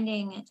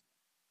finding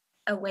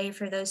a way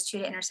for those two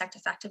to intersect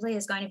effectively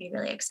is going to be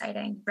really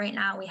exciting. Right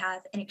now, we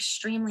have an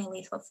extremely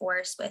lethal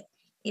force with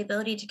the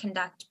ability to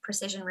conduct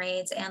precision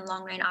raids and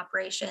long-range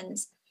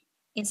operations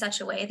in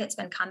such a way that's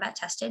been combat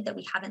tested that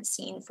we haven't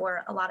seen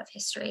for a lot of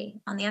history.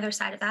 On the other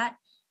side of that,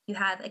 you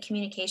have a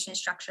communication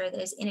structure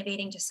that is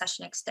innovating to such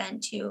an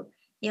extent to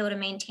be able to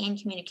maintain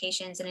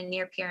communications in a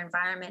near-peer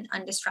environment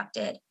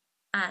undisrupted,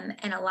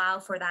 and allow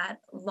for that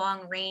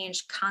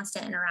long-range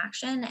constant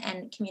interaction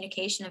and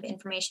communication of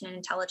information and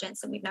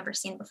intelligence that we've never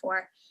seen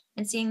before.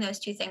 And seeing those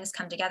two things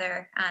come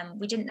together,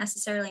 we didn't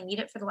necessarily need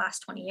it for the last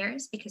 20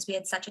 years because we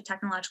had such a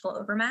technological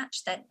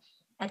overmatch that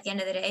at the end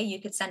of the day,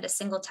 you could send a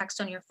single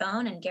text on your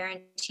phone and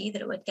guarantee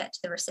that it would get to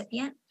the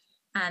recipient.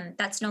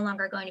 That's no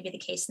longer going to be the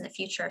case in the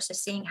future. So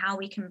seeing how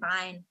we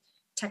combine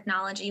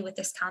technology with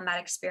this combat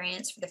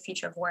experience for the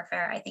future of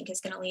warfare, I think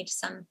is going to lead to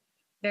some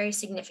very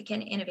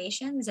significant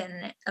innovations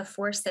and a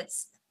force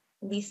that's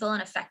lethal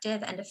and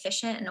effective and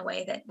efficient in a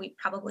way that we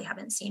probably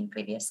haven't seen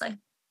previously.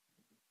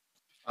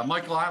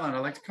 Michael Eiland, I'd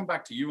like to come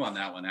back to you on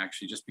that one,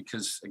 actually, just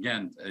because,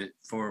 again,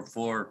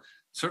 for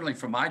certainly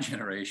from my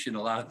generation,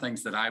 a lot of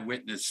things that I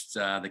witnessed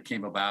that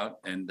came about,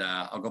 and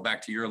I'll go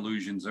back to your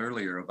allusions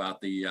earlier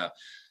about the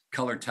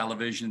color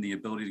television, the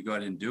ability to go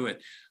ahead and do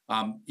it.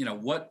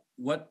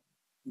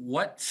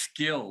 What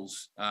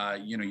skills,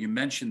 you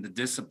mentioned the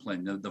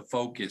discipline, the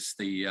focus,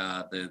 the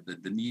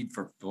need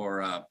for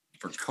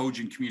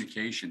cogent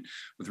communication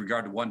with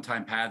regard to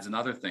one-time pads and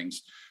other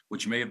things,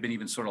 which may have been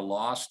even sort of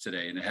lost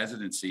today in a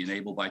hesitancy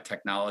enabled by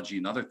technology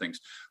and other things.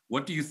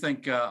 What do you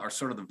think are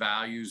sort of the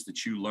values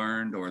that you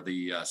learned or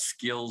the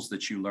skills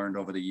that you learned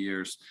over the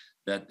years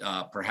that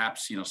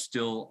perhaps,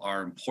 still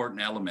are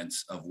important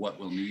elements of what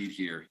we'll need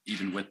here,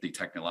 even with the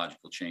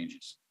technological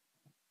changes?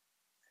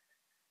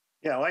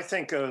 Yeah, well, I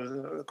think,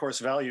 of course,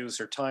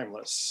 values are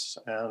timeless,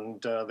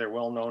 and they're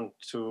well known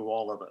to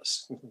all of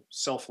us.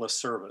 Selfless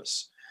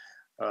service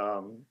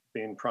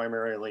being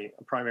primary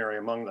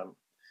among them.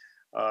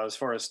 As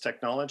far as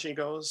technology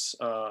goes,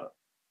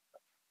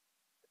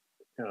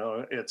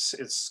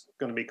 it's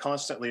going to be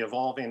constantly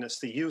evolving. It's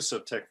the use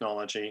of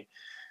technology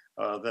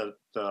that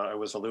I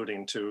was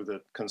alluding to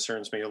that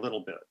concerns me a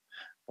little bit,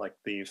 like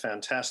the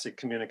fantastic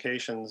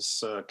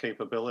communications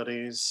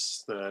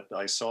capabilities that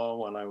I saw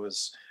when I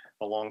was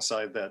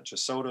alongside that JSOU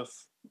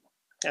SOF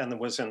and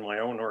was in my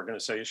own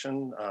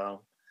organization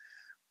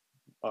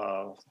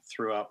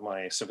throughout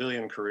my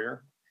civilian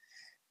career.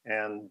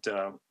 And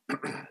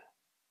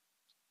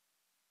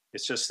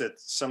it's just that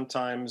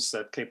sometimes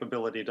that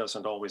capability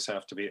doesn't always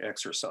have to be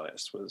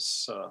exercised,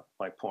 was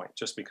my point,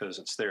 just because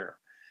it's there.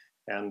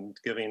 And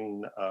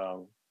giving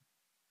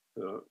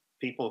the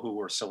people who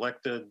were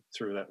selected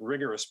through that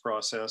rigorous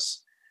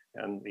process,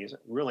 and these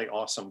really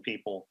awesome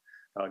people,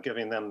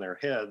 giving them their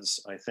heads,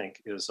 I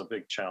think, is a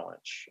big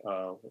challenge.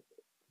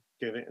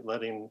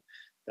 Letting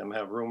them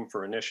have room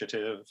for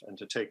initiative and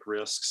to take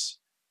risks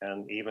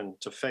and even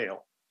to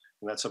fail.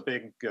 And that's a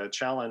big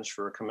challenge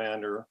for a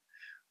commander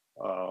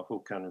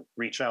who can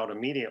reach out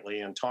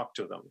immediately and talk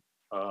to them.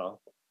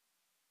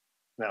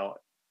 Now,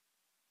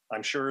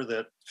 I'm sure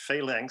that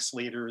phalanx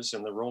leaders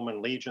in the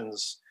Roman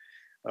legions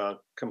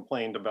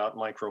complained about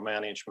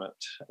micromanagement.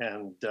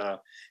 And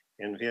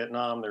in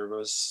Vietnam, there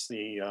was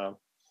the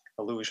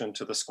allusion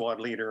to the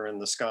squad leader in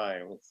the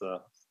sky with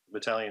the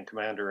battalion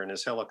commander in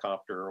his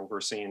helicopter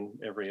overseeing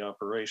every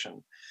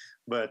operation.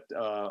 But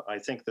I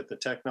think that the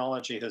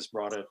technology has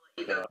brought it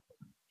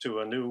to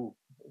a new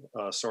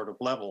sort of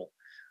level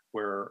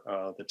where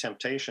the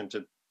temptation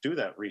to do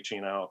that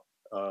reaching out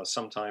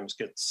sometimes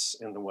gets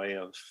in the way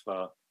of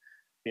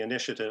the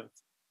initiative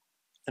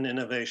and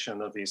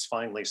innovation of these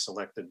finely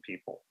selected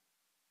people.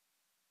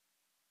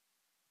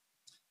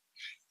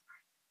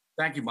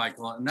 Thank you,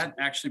 Michael. And that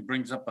actually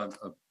brings up a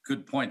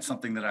good point,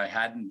 something that I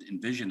hadn't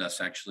envisioned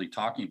us actually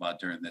talking about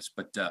during this.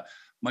 But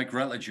Mike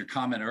Rutledge, your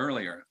comment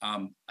earlier,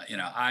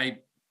 I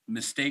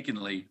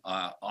mistakenly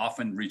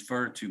often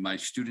refer to my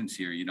students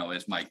here,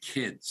 as my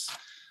kids.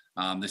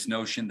 This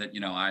notion that,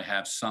 I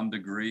have some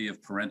degree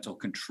of parental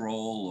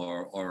control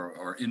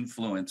or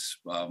influence,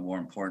 more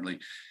importantly,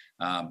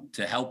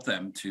 to help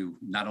them to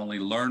not only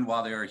learn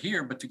while they are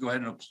here, but to go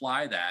ahead and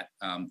apply that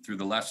through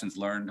the lessons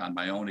learned on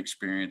my own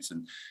experience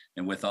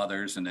and with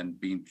others, and then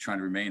trying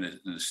to remain an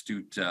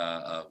astute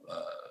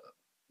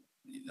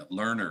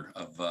learner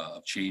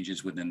of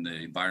changes within the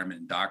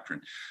environment and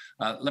doctrine.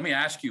 Let me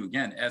ask you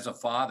again, as a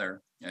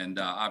father, and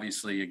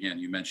obviously, again,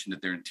 you mentioned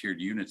that they're in tiered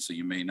units, so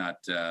you may not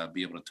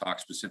be able to talk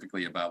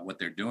specifically about what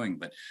they're doing,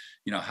 but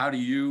how do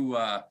you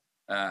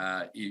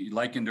you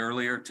likened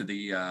earlier to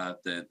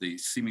the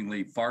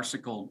seemingly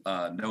farcical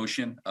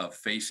notion of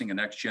facing a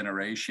next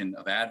generation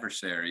of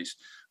adversaries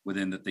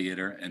within the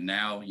theater, and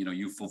now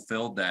you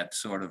fulfilled that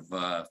sort of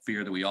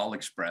fear that we all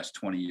expressed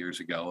 20 years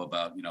ago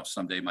about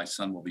someday my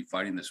son will be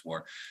fighting this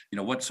war.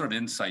 What sort of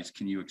insights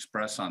can you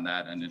express on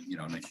that, and in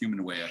a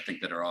human way, I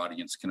think that our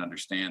audience can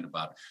understand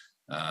about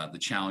the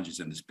challenges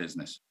in this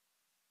business?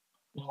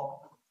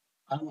 Well,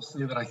 I will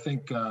say that I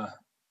think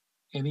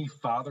any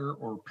father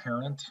or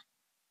parent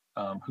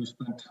who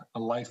spent a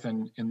life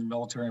in the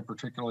military, and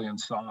particularly in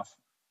SOF,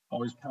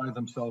 always pride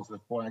themselves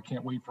that, boy, I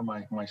can't wait for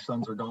my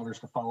sons or daughters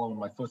to follow in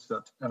my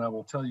footsteps. And I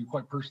will tell you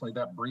quite personally,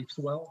 that briefs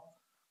well.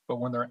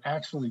 But when they're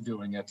actually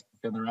doing it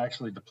and they're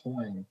actually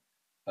deploying,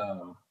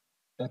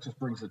 that just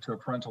brings it to a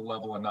parental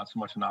level and not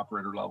so much an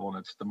operator level. And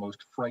it's the most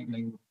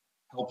frightening,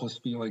 helpless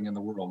feeling in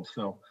the world.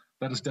 So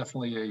that is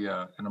definitely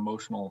an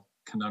emotional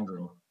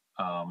conundrum.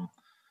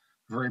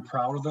 Very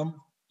proud of them.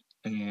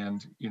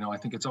 And, I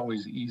think it's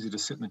always easy to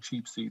sit in the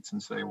cheap seats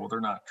and say, well, they're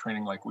not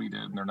training like we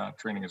did, and they're not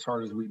training as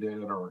hard as we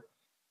did, or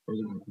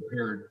they're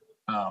prepared.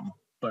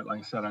 But like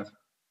I said,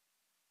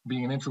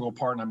 being an integral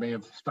part, and I may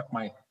have stuck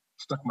my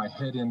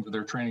head into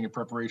their training and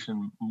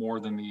preparation more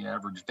than the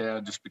average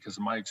dad, just because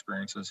of my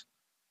experiences.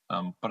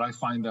 But I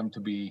find them to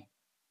be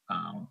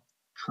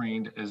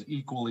trained as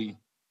equally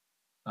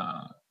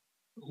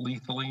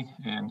lethally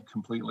and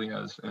completely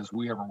as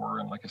we ever were.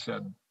 And like I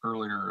said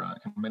earlier,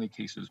 in many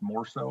cases,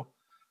 more so.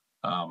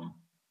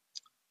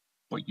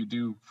 But you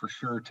do for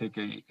sure take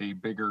a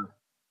bigger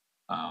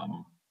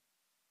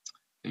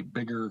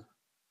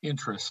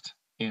interest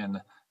in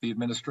the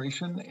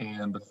administration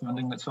and the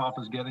funding that SOF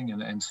is getting,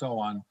 and so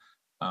on,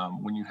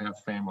 when you have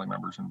family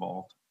members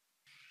involved.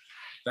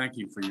 Thank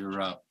you for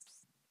your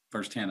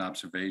firsthand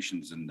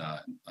observations and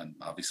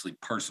obviously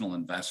personal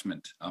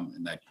investment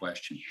in that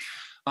question.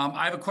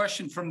 I have a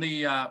question from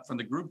the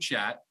group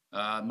chat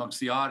amongst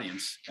the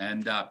audience,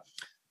 and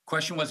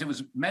question was, it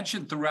was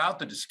mentioned throughout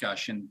the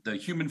discussion, the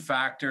human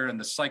factor and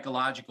the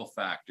psychological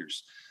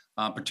factors,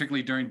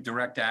 particularly during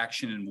direct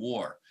action in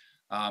war.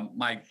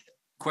 My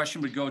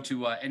question would go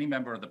to any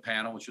member of the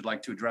panel which would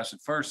like to address it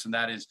first, and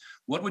that is,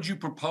 what would you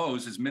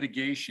propose as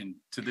mitigation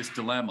to this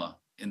dilemma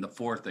in the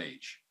fourth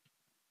age?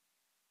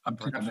 I'm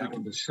taking that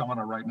one to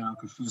Shawna right now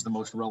because she's the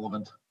most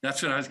relevant.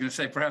 That's what I was going to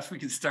say. Perhaps we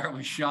can start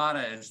with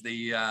Shawna as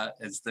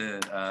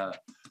the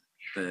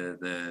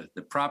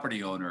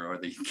property owner or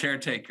the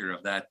caretaker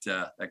of that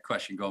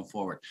question going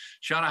forward.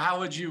 Shawna, how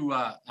would you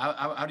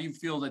how do you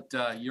feel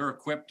that you're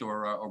equipped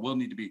or will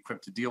need to be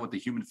equipped to deal with the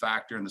human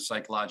factor and the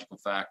psychological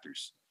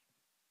factors?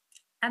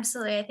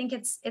 Absolutely. I think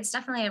it's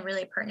definitely a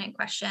really pertinent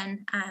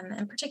question,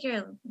 and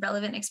particularly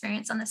relevant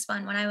experience on this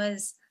one. When I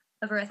was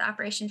over with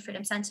Operation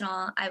Freedom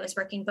Sentinel, I was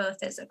working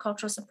both as a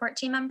cultural support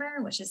team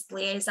member, which is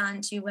liaison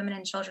to women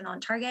and children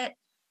on target,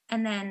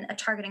 and then a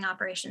targeting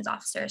operations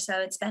officer. So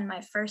it's been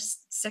my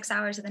first 6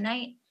 hours of the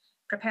night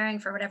preparing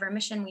for whatever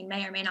mission we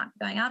may or may not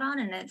be going out on.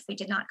 And if we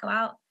did not go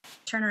out,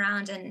 turn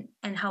around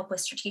and help with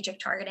strategic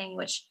targeting,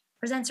 which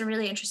presents a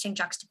really interesting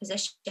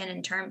juxtaposition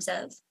in terms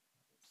of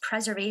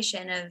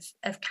preservation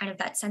of kind of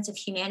that sense of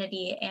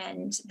humanity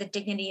and the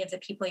dignity of the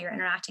people you're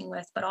interacting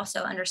with, but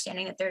also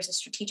understanding that there's a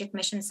strategic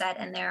mission set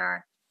and there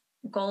are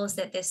goals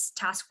that this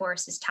task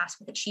force is tasked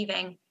with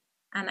achieving.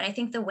 And I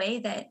think the way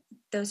that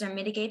those are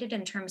mitigated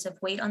in terms of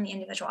weight on the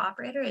individual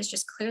operator is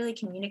just clearly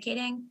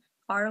communicating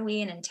ROE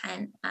and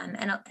intent,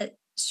 and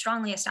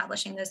strongly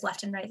establishing those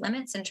left and right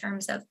limits in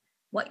terms of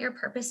what your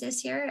purpose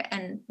is here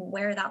and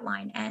where that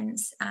line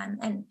ends.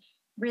 And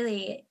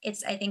really,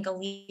 it's, I think, a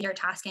leader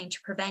tasking to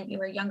prevent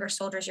your younger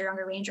soldiers, your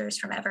younger Rangers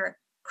from ever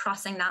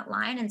crossing that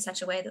line in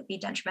such a way that would be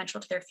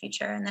detrimental to their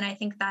future. And then I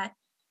think that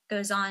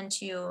goes on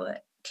to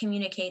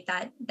communicate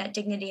that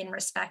dignity and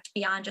respect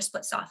beyond just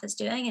what SOF is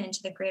doing and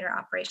into the greater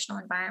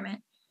operational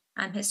environment.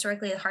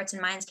 Historically, the Hearts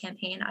and Minds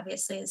campaign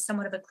obviously is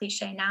somewhat of a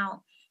cliche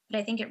now, but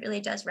I think it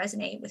really does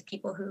resonate with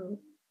people who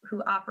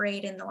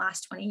operate in the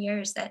last 20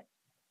 years, that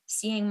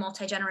seeing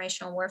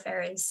multi-generational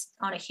warfare is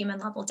on a human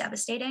level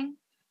devastating.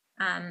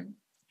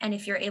 And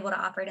if you're able to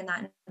operate in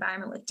that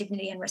environment with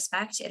dignity and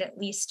respect, it at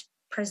least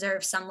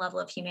preserves some level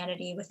of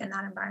humanity within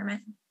that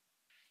environment.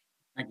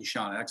 Thank you,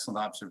 Shawna. Excellent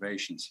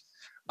observations.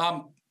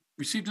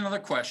 Received another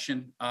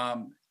question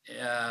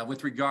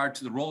with regard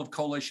to the role of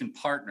coalition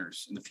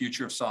partners in the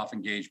future of SOF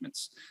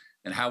engagements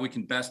and how we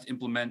can best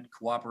implement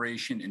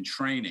cooperation and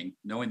training,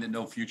 knowing that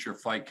no future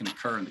fight can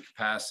occur in the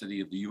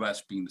capacity of the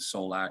U.S. being the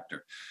sole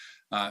actor.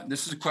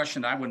 This is a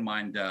question I wouldn't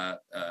mind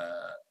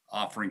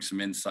offering some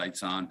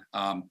insights on.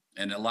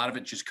 And a lot of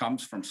it just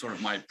comes from sort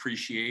of my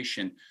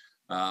appreciation,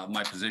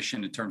 my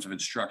position in terms of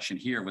instruction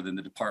here within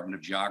the Department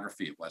of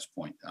Geography at West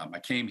Point. I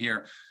came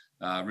here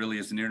really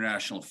as an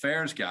international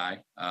affairs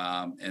guy.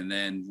 And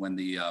then when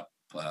the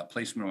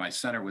placement of my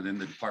center within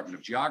the Department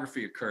of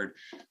Geography occurred,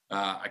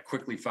 I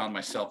quickly found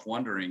myself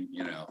wondering,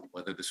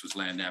 whether this was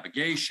land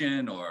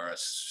navigation or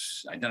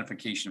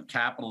identification of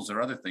capitals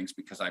or other things,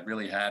 because I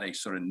really had a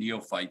sort of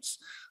neophyte's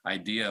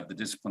idea of the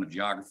discipline of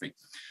geography.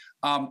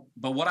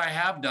 But what I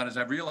have done is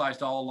I've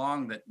realized all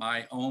along that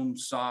my own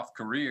SOF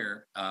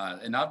career,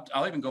 and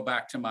I'll even go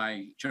back to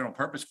my General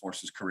Purpose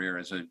Forces career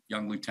as a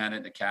young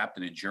lieutenant and a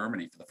captain in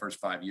Germany for the first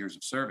 5 years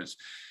of service,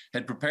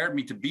 had prepared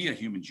me to be a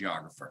human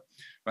geographer,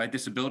 right?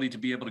 This ability to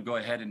be able to go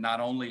ahead and not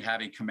only have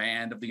a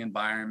command of the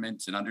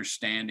environment and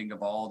understanding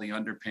of all the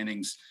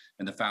underpinnings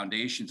and the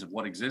foundations of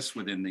what exists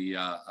within the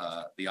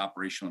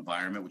operational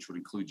environment, which would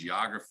include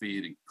geography,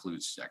 it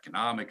includes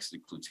economics, it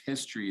includes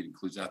history, it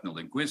includes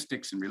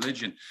ethnolinguistics and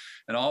religion,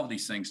 and all of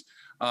these things,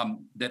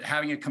 that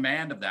having a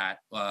command of that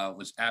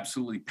was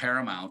absolutely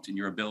paramount in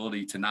your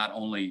ability to not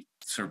only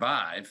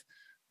survive,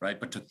 right,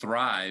 but to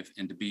thrive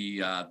and to be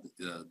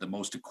the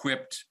most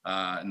equipped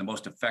and the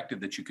most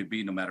effective that you could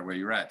be, no matter where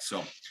you're at.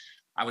 So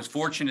I was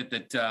fortunate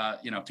that,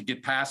 to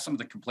get past some of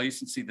the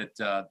complacency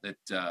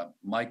that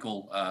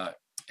Michael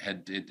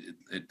had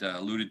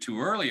alluded to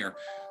earlier,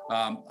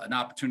 an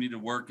opportunity to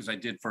work as I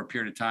did for a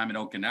period of time in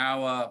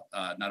Okinawa,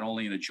 not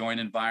only in a joint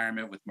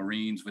environment with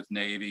Marines, with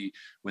Navy,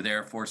 with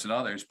Air Force and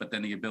others, but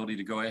then the ability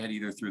to go ahead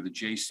either through the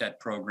JSET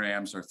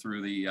programs or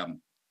through the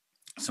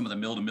some of the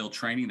mill-to-mill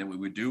training that we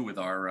would do with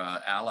our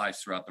allies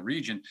throughout the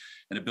region,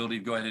 and ability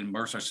to go ahead and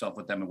immerse ourselves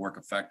with them and work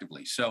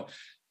effectively. So,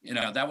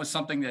 that was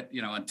something that,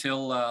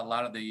 until a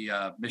lot of the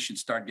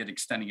missions started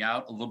extending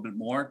out a little bit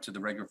more to the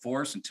regular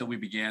force, until we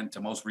began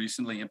to most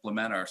recently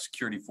implement our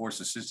Security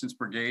Force Assistance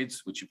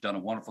Brigades, which have done a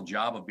wonderful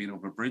job of being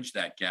able to bridge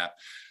that gap,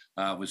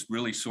 was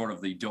really sort of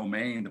the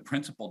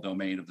principal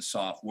domain of the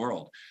SOF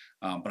world.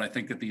 But I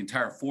think that the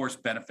entire force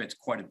benefits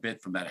quite a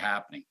bit from that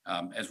happening.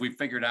 As we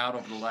figured out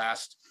over the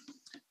last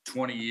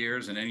 20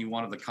 years in any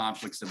one of the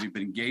conflicts that we've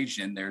been engaged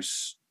in,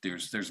 there's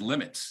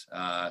limits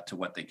to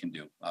what they can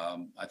do.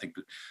 I think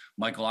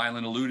Michael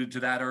Eiland alluded to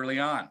that early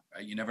on.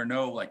 Right? You never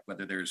know, like,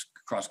 whether there's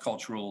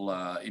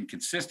cross-cultural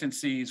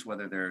inconsistencies,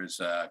 whether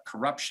there's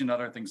corruption,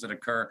 other things that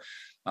occur.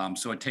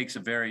 So it takes a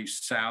very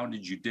sound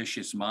and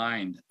judicious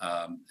mind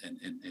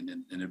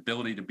and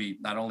ability to be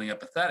not only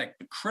empathetic,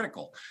 but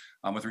critical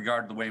with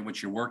regard to the way in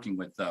which you're working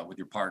with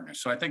your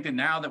partners. So I think that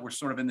now that we're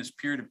sort of in this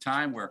period of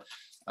time where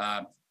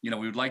we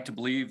would like to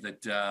believe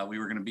that we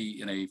were going to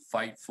be in a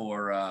fight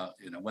for,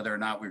 whether or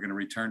not we're going to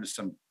return to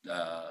some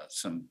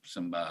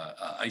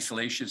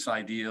isolationist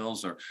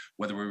ideals, or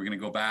whether we were going to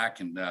go back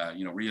and,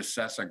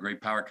 reassess our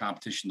great power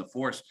competition in the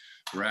force.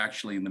 We're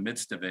actually in the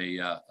midst of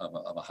a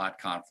hot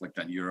conflict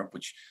on Europe,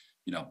 which,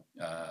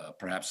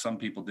 perhaps some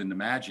people didn't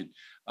imagine.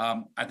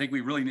 I think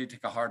we really need to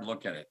take a hard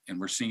look at it. And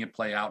we're seeing it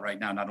play out right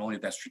now, not only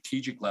at that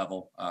strategic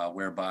level,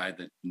 whereby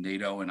the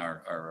NATO and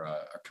our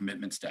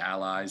commitments to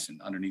allies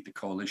and underneath the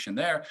coalition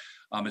there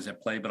is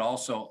at play, but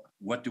also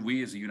what do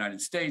we as the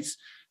United States,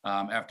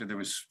 after there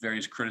was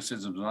various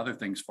criticisms and other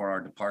things for our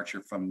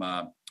departure from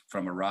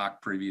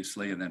Iraq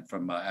previously, and then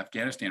from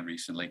Afghanistan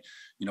recently,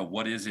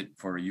 what is it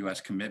for a U.S.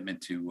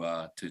 commitment to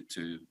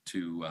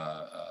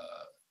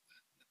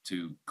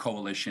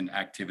coalition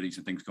activities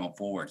and things going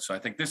forward. So I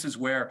think this is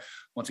where,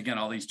 once again,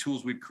 all these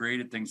tools we've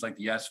created, things like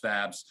the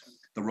SFABs,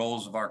 the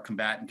roles of our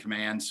combatant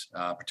commands,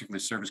 particularly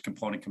service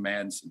component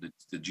commands,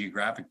 the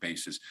geographic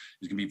bases,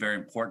 is going to be very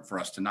important for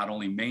us to not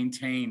only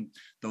maintain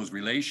those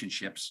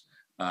relationships,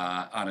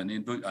 on an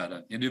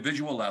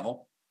individual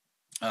level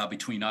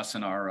between us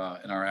and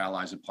our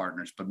allies and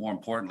partners. But more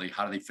importantly,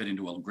 how do they fit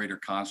into a greater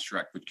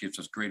construct, which gives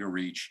us greater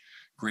reach,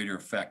 greater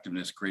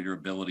effectiveness, greater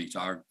ability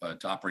to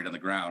operate on the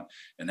ground.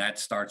 And that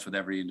starts with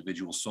every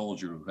individual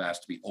soldier who has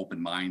to be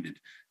open-minded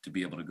to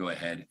be able to go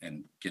ahead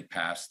and get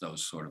past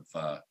those sort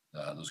of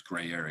those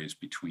gray areas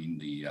between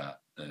the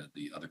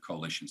other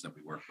coalitions that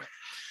we work with.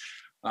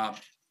 I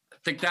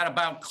think that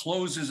about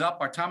closes up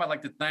our time. I'd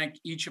like to thank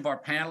each of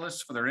our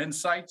panelists for their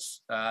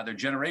insights, their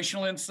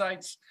generational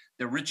insights,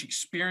 their rich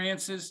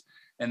experiences,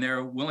 and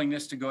their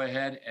willingness to go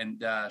ahead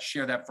and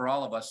share that for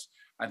all of us.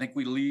 I think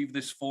we leave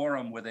this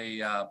forum with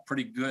a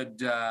pretty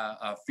good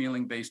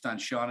feeling based on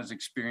Shawna's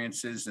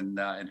experiences and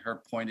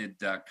her pointed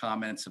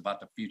comments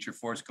about the future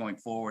for us going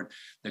forward,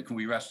 that can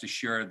we rest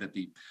assured that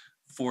the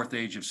fourth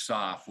age of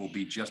SOF will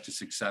be just as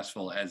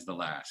successful as the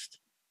last.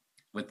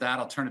 With that,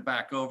 I'll turn it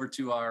back over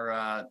to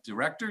our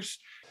directors.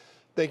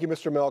 Thank you,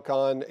 Mr.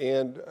 Melkon,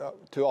 and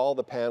to all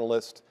the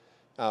panelists.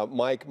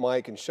 Mike,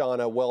 and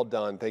Shawna, well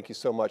done. Thank you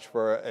so much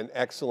for an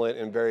excellent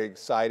and very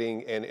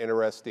exciting and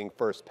interesting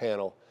first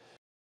panel.